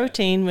complete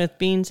protein with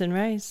beans and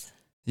rice.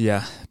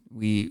 Yeah,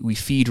 we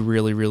feed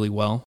really, really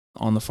well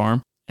on the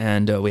farm.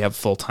 And we have a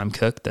full-time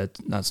cook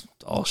that's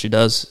all she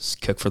does is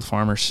cook for the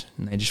farmers.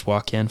 And they just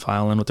walk in,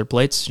 file in with their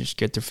plates, just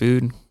get their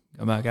food, and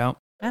go back out.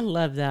 I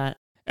love that.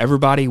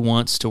 Everybody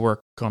wants to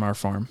work on our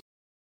farm.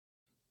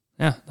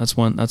 Yeah, that's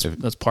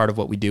part of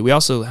what we do. We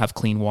also have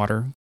clean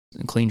water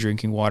and clean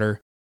drinking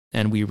water,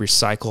 and we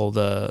recycle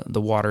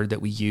the water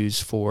that we use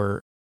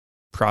for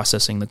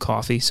processing the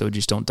coffee. So we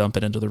just don't dump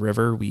it into the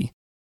river. We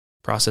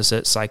process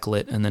it, cycle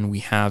it, and then we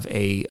have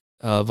a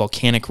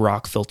volcanic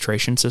rock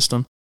filtration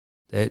system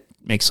that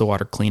makes the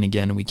water clean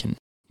again, and we can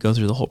go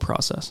through the whole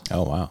process.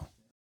 Oh, wow.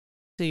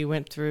 So you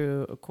went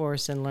through a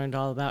course and learned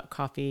all about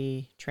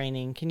coffee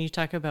training. Can you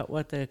talk about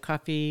what the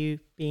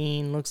coffee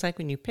bean looks like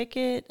when you pick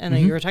it? I know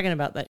you were talking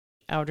about that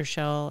outer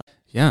shell.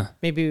 Yeah.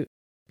 Maybe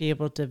be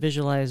able to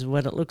visualize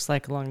what it looks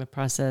like along the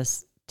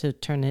process to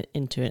turn it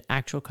into an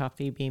actual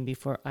coffee bean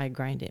before I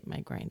grind it in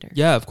my grinder.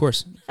 Yeah, of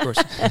course.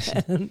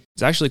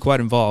 It's actually quite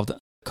involved.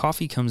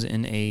 Coffee comes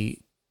in a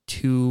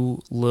 2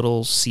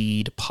 little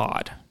seed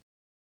pod.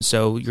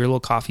 So your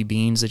little coffee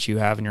beans that you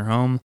have in your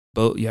home,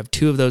 you have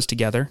 2 of those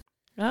together.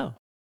 Oh.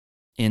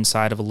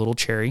 Inside of a little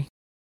cherry.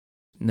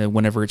 And then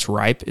whenever it's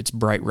ripe, it's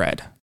bright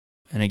red.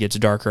 And it gets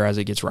darker as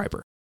it gets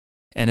riper.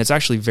 And it's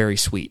actually very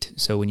sweet.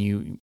 So when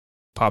you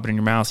pop it in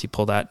your mouth, you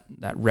pull that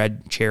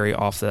red cherry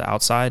off the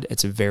outside.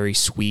 It's a very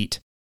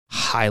sweet,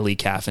 highly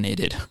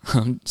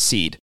caffeinated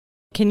seed.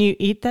 Can you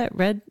eat that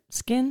red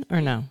skin or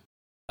no?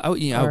 Oh,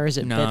 yeah. Or is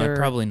it no, bitter?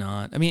 Probably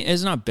not. I mean,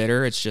 it's not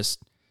bitter. It's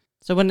just,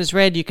 So when it's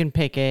red, you can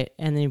pick it,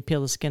 and then you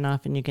peel the skin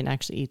off, and you can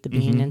actually eat the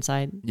bean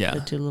inside. Yeah. The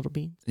 2 little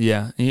beans.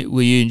 Yeah.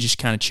 You just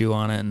kind of chew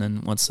on it, and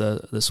then once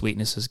the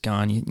sweetness is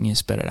gone, you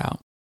spit it out.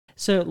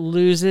 So it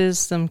loses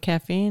some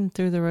caffeine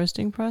through the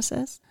roasting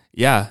process?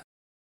 Yeah.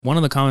 One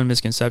of the common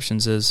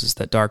misconceptions is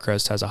that dark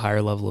roast has a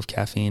higher level of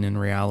caffeine. In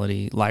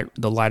reality,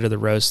 the lighter the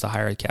roast, the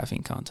higher the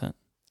caffeine content.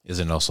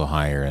 Isn't it also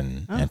higher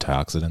in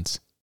antioxidants?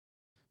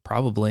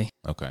 Probably.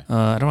 Okay.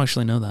 I don't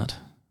actually know that.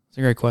 It's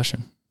a great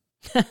question.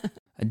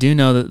 I do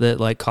know that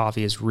like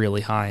coffee is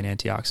really high in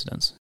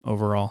antioxidants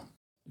overall.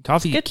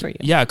 Coffee, good for you.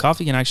 Yeah,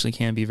 coffee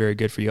can be very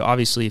good for you.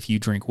 Obviously, if you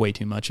drink way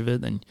too much of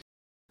it, then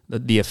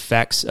the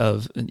effects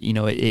of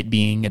it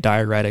being a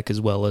diuretic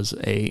as well as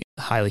a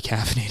highly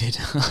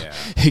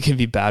caffeinated, it can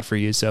be bad for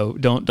you. So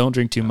don't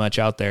drink too much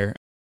out there.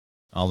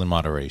 All in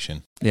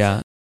moderation.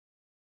 Yeah.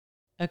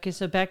 Okay,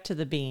 so back to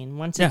the bean.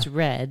 Once it's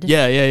red.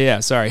 Yeah.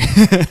 Sorry.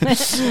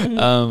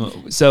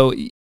 So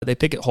they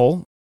pick it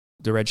whole,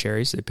 the red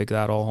cherries. They pick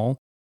that all whole,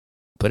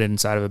 put it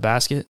inside of a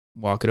basket,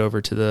 walk it over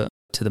to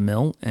the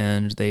mill,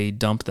 and they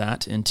dump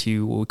that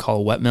into what we call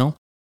a wet mill.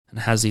 And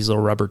it has these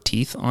little rubber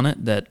teeth on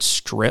it that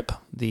strip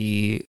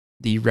the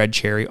red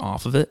cherry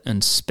off of it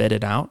and spit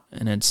it out.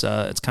 And it's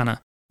kind of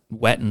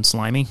wet and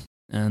slimy.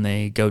 And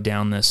they go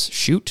down this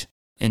chute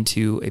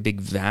into a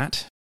big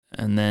vat,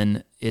 and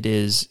then it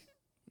is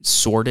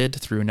sorted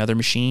through another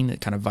machine. It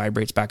kind of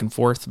vibrates back and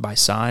forth by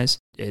size.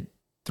 It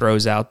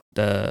throws out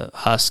the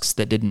husks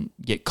that didn't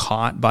get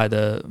caught by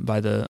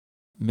the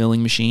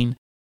milling machine.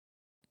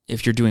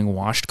 If you're doing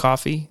washed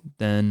coffee,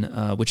 then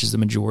which is the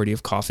majority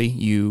of coffee,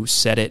 you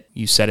set it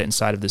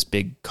inside of this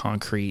big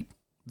concrete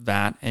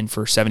vat, and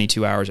for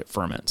 72 hours it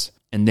ferments.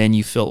 And then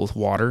you fill it with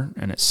water,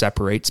 and it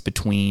separates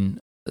between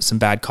some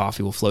bad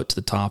coffee will float to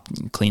the top, and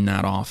you clean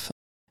that off.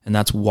 And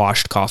that's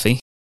washed coffee.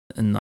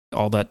 And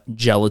all that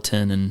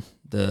gelatin and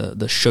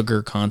the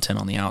sugar content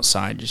on the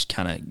outside just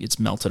kind of gets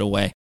melted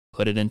away.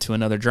 Put it into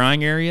another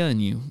drying area,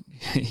 and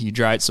you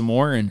dry it some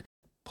more and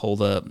pull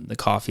the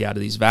coffee out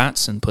of these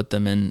vats and put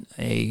them in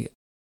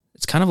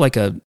it's kind of like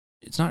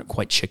it's not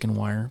quite chicken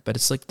wire, but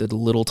it's like the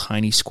little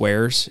tiny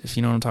squares, if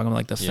you know what I'm talking about,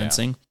 like the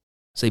fencing.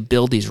 So they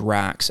build these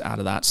racks out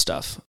of that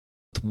stuff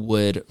with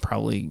wood,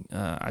 probably,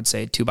 I'd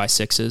say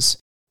 2x6s,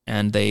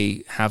 and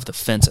they have the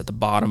fence at the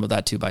bottom of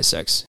that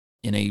 2x6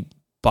 in a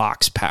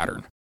box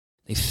pattern.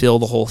 They fill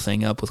the whole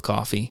thing up with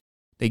coffee.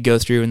 They go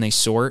through and they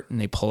sort and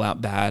they pull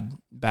out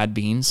bad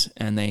beans,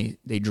 and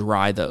they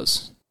dry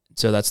those.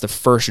 So that's the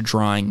first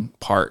drying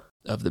part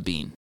of the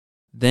bean.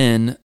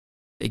 Then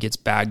it gets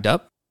bagged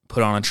up,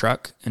 put on a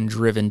truck, and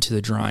driven to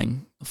the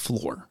drying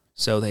floor.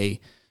 So they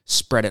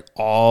spread it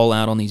all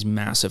out on these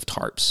massive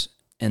tarps,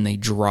 and they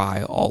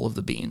dry all of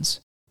the beans.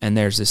 And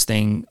there's this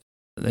thing,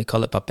 they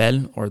call it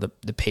papel, or the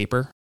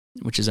paper,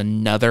 which is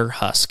another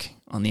husk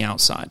on the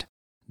outside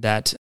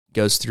that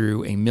goes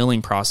through a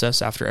milling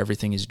process after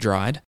everything is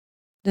dried.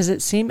 Does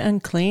it seem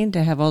unclean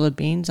to have all the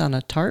beans on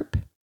a tarp?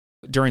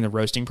 During the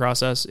roasting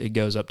process, it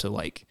goes up to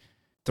like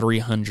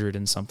 300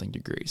 and something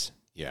degrees.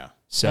 Yeah.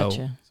 So,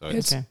 gotcha.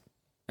 It's okay.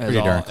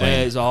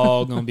 It's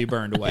all going to be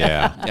burned away.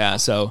 Yeah.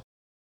 So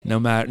no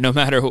matter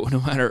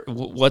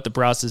what the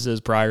process is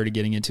prior to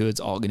getting into it, it's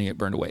all going to get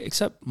burned away,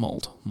 except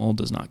mold. Mold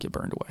does not get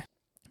burned away.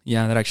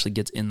 Yeah, that actually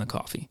gets in the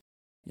coffee.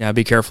 Yeah,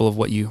 be careful of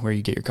where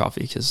you get your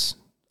coffee, because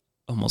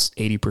almost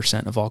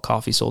 80% of all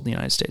coffee sold in the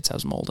United States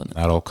has mold in it.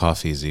 Not all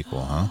coffee is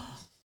equal, huh?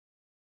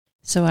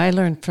 So I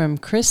learned from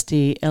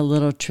Christy a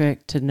little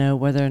trick to know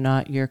whether or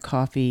not your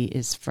coffee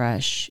is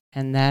fresh,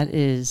 and that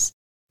is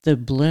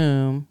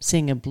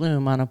seeing a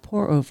bloom on a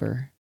pour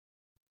over.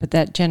 But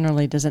that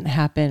generally doesn't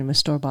happen with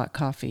store-bought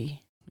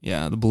coffee.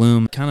 Yeah, the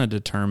bloom kind of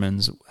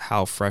determines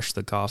how fresh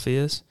the coffee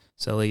is.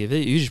 So like if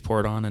you just pour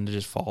it on and it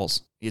just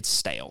falls, it's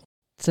stale.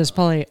 So it's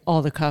probably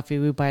all the coffee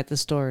we buy at the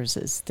stores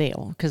is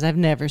stale, because I've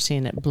never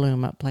seen it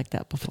bloom up like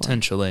that before.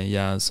 Potentially,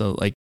 yeah. So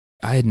like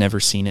I had never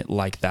seen it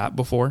like that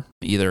before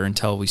either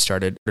until we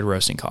started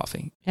roasting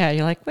coffee. Yeah,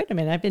 you're like, wait a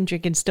minute, I've been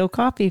drinking still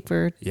coffee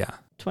for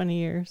 20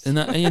 years. And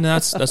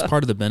that's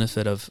part of the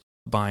benefit of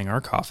buying our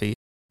coffee.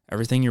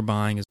 Everything you're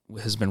buying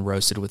has been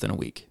roasted within a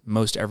week.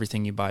 Most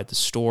everything you buy at the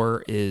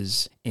store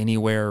is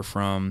anywhere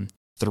from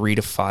 3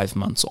 to 5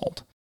 months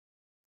old.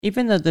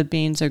 Even though the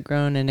beans are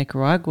grown in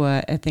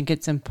Nicaragua, I think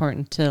it's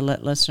important to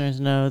let listeners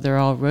know they're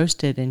all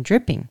roasted and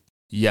dripping.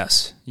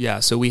 Yes. Yeah.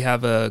 So we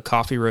have a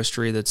coffee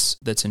roastery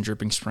that's in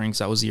Dripping Springs.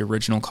 That was the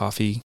original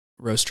coffee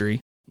roastery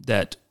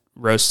that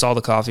roasts all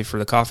the coffee for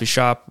the coffee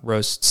shop,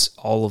 roasts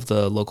all of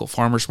the local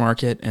farmers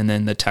market, and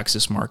then the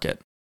Texas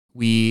market.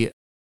 We,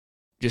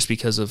 just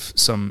because of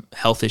some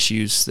health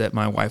issues that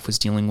my wife was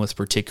dealing with,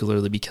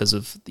 particularly because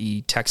of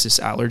the Texas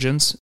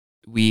allergens,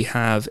 we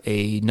have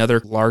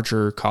another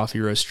larger coffee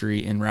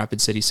roastery in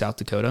Rapid City, South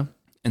Dakota,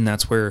 and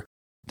that's where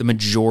the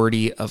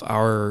majority of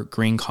our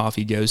green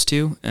coffee goes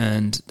to,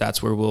 and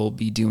that's where we'll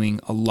be doing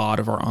a lot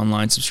of our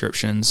online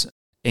subscriptions.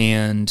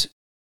 And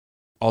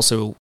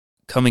also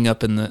coming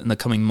up in the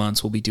coming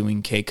months, we'll be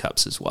doing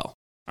K-Cups as well.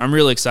 I'm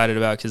really excited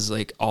about it because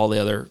like all the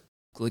other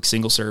like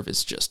single serve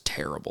is just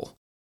terrible.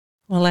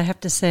 Well, I have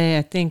to say,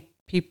 I think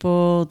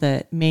people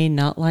that may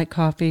not like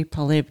coffee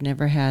probably have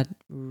never had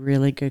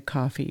really good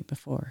coffee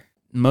before.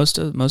 Most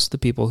of the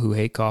people who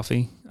hate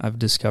coffee, I've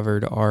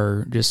discovered,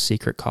 are just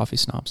secret coffee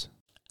snobs.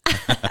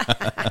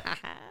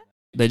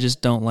 They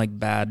just don't like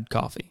bad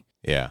coffee.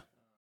 Yeah.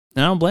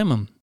 And I don't blame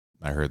them.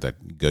 I heard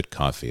that good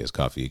coffee is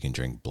coffee you can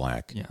drink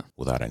black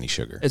without any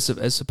sugar. It's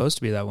supposed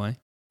to be that way.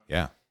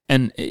 Yeah.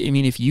 And I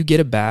mean, if you get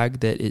a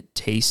bag that it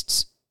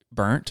tastes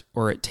burnt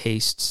or it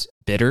tastes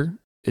bitter,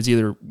 it's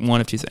either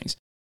one of two things.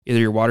 Either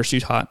your water's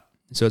too hot,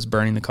 so it's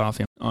burning the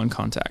coffee on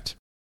contact,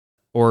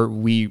 or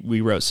we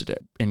roasted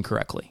it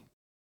incorrectly.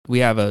 We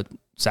have a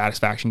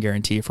satisfaction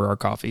guarantee for our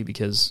coffee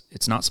because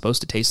it's not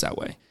supposed to taste that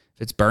way.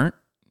 If it's burnt,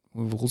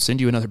 we'll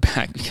send you another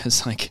bag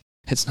because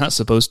it's not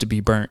supposed to be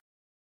burnt.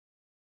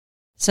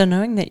 So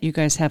knowing that you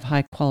guys have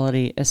high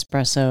quality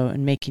espresso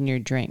and making your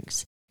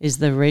drinks, is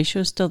the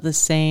ratio still the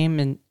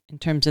same in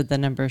terms of the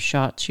number of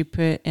shots you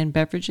put in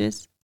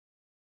beverages?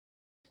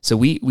 So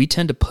we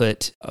tend to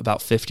put about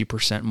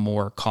 50%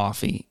 more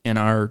coffee in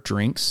our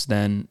drinks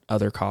than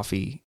other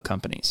coffee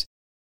companies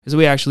because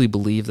we actually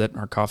believe that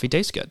our coffee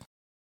tastes good.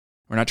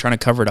 We're not trying to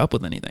cover it up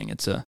with anything.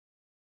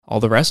 All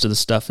the rest of the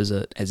stuff is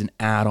as an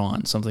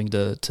add-on, something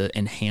to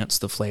enhance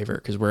the flavor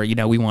because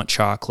we want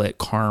chocolate,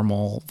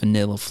 caramel,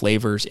 vanilla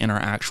flavors in our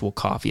actual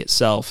coffee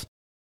itself.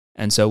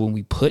 And so when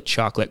we put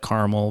chocolate,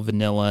 caramel,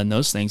 vanilla, and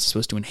those things, it's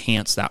supposed to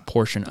enhance that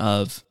portion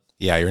of.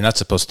 Yeah, you're not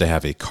supposed to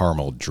have a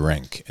caramel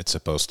drink. It's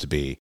supposed to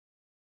be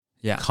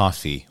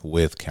coffee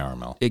with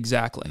caramel.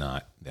 Exactly.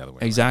 Not the other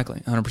way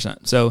Exactly, around.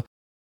 100%. So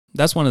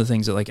that's one of the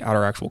things that at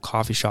our actual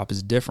coffee shop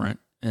is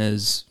different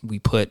is we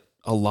put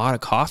a lot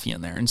of coffee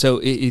in there. And so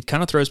it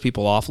kind of throws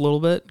people off a little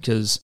bit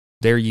because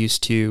they're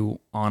used to,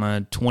 on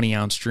a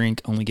 20-ounce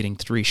drink, only getting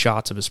 3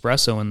 shots of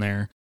espresso in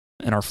there.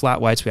 In our flat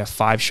whites, we have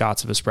 5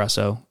 shots of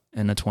espresso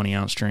in a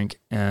 20-ounce drink.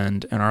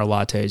 And in our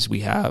lattes,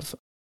 we have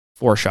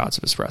 4 shots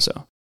of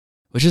espresso,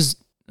 which is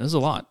a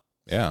lot.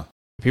 Yeah.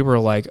 People are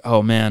like,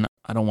 oh, man,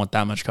 I don't want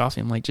that much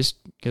coffee. I'm like, just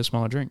get a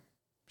smaller drink.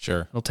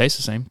 Sure. It'll taste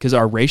the same because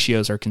our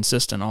ratios are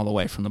consistent all the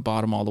way from the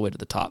bottom all the way to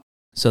the top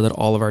so that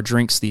all of our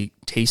drinks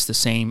taste the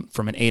same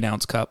from an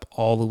 8-ounce cup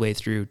all the way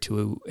through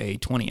to a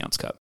 20-ounce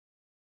cup.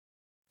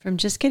 From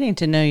just getting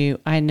to know you,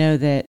 I know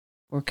that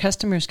for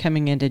customers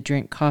coming in to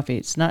drink coffee,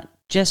 it's not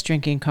just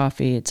drinking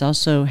coffee, it's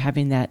also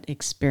having that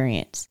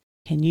experience.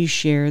 Can you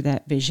share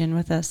that vision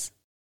with us?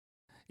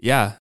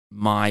 Yeah.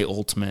 My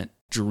ultimate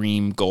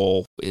dream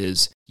goal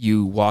is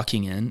you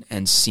walking in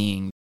and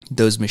seeing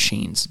those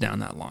machines down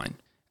that line.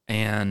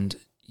 And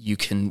you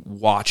can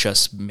watch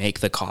us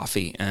make the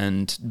coffee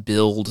and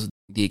build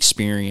the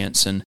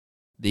experience and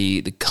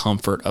the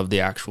comfort of the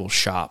actual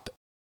shop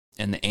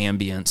and the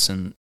ambience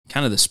and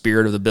kind of the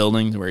spirit of the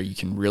building where you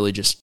can really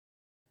just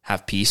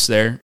have peace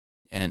there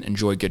and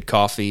enjoy good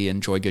coffee,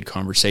 enjoy good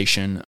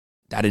conversation.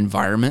 That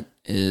environment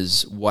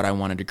is what I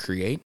wanted to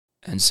create.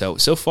 And so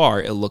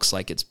far it looks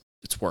like it's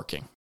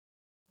working.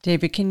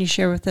 David, can you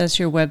share with us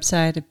your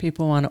website if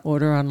people want to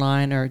order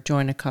online or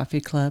join a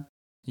coffee club?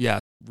 Yeah,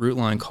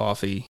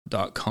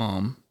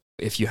 rootlinecoffee.com.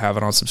 If you have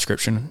it on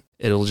subscription,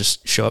 it'll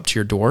just show up to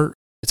your door.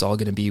 It's all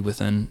going to be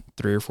within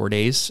 3 or 4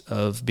 days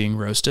of being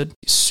roasted.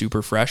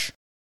 Super fresh.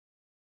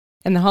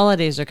 And the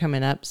holidays are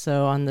coming up,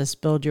 so on this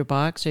Build Your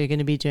Box, are you going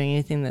to be doing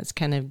anything that's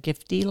kind of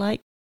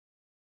gifty-like?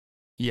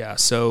 Yeah,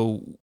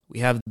 so we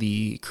have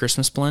the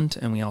Christmas blend,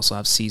 and we also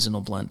have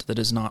seasonal blend that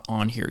is not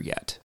on here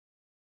yet.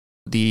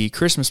 The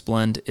Christmas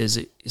blend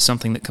is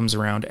something that comes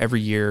around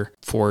every year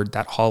for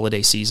that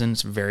holiday season.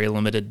 It's very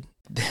limited.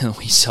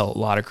 We sell a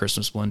lot of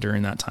Christmas blend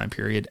during that time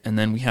period. And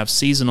then we have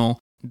seasonal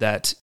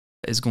that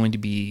is going to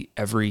be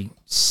every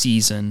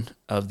season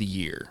of the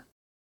year.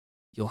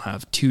 You'll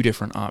have 2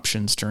 different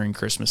options during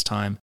Christmas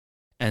time.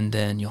 And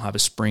then you'll have a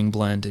spring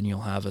blend and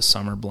you'll have a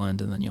summer blend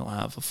and then you'll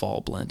have a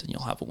fall blend and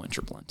you'll have a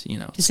winter blend.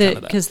 Is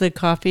it because the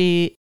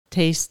coffee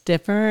tastes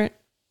different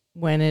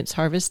when it's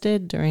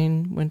harvested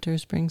during winter,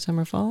 spring,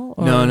 summer, fall?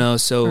 Or, no.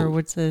 So or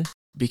what's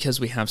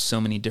because we have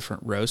so many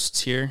different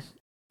roasts here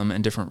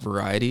and different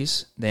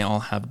varieties, they all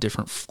have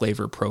different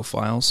flavor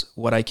profiles.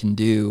 What I can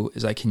do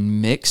is I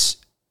can mix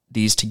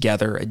these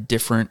together at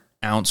different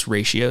ounce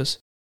ratios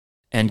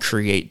and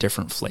create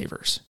different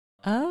flavors.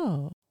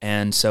 Oh.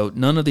 And so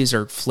none of these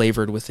are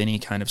flavored with any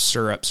kind of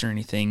syrups or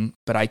anything,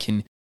 but I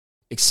can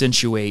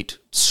accentuate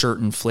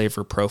certain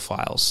flavor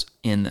profiles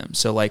in them.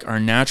 So like our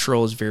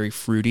natural is very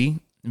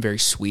fruity, very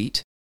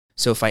sweet.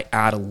 So if I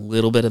add a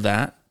little bit of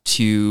that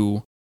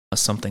to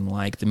something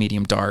like the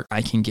medium dark,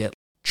 I can get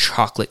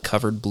chocolate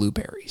covered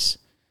blueberries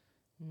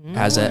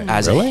as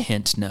Really? a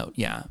hint note.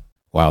 Yeah.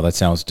 Wow, that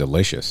sounds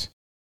delicious.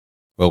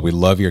 Well, we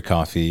love your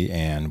coffee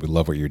and we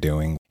love what you're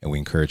doing. And we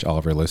encourage all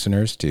of our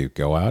listeners to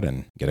go out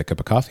and get a cup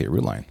of coffee at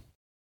Rootline.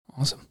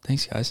 Awesome.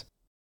 Thanks, guys.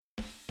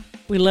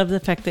 We love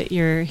the fact that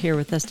you're here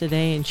with us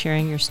today and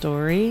sharing your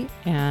story,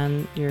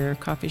 and your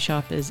coffee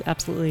shop is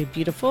absolutely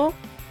beautiful.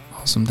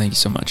 Awesome. Thank you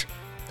so much.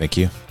 Thank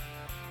you.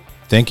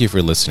 Thank you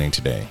for listening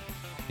today.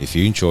 If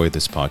you enjoyed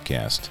this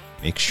podcast,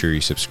 make sure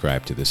you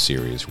subscribe to this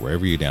series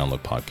wherever you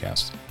download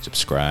podcasts.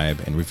 Subscribe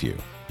and review.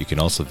 You can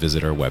also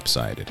visit our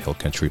website at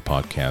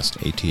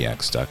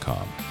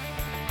hillcountrypodcastatx.com.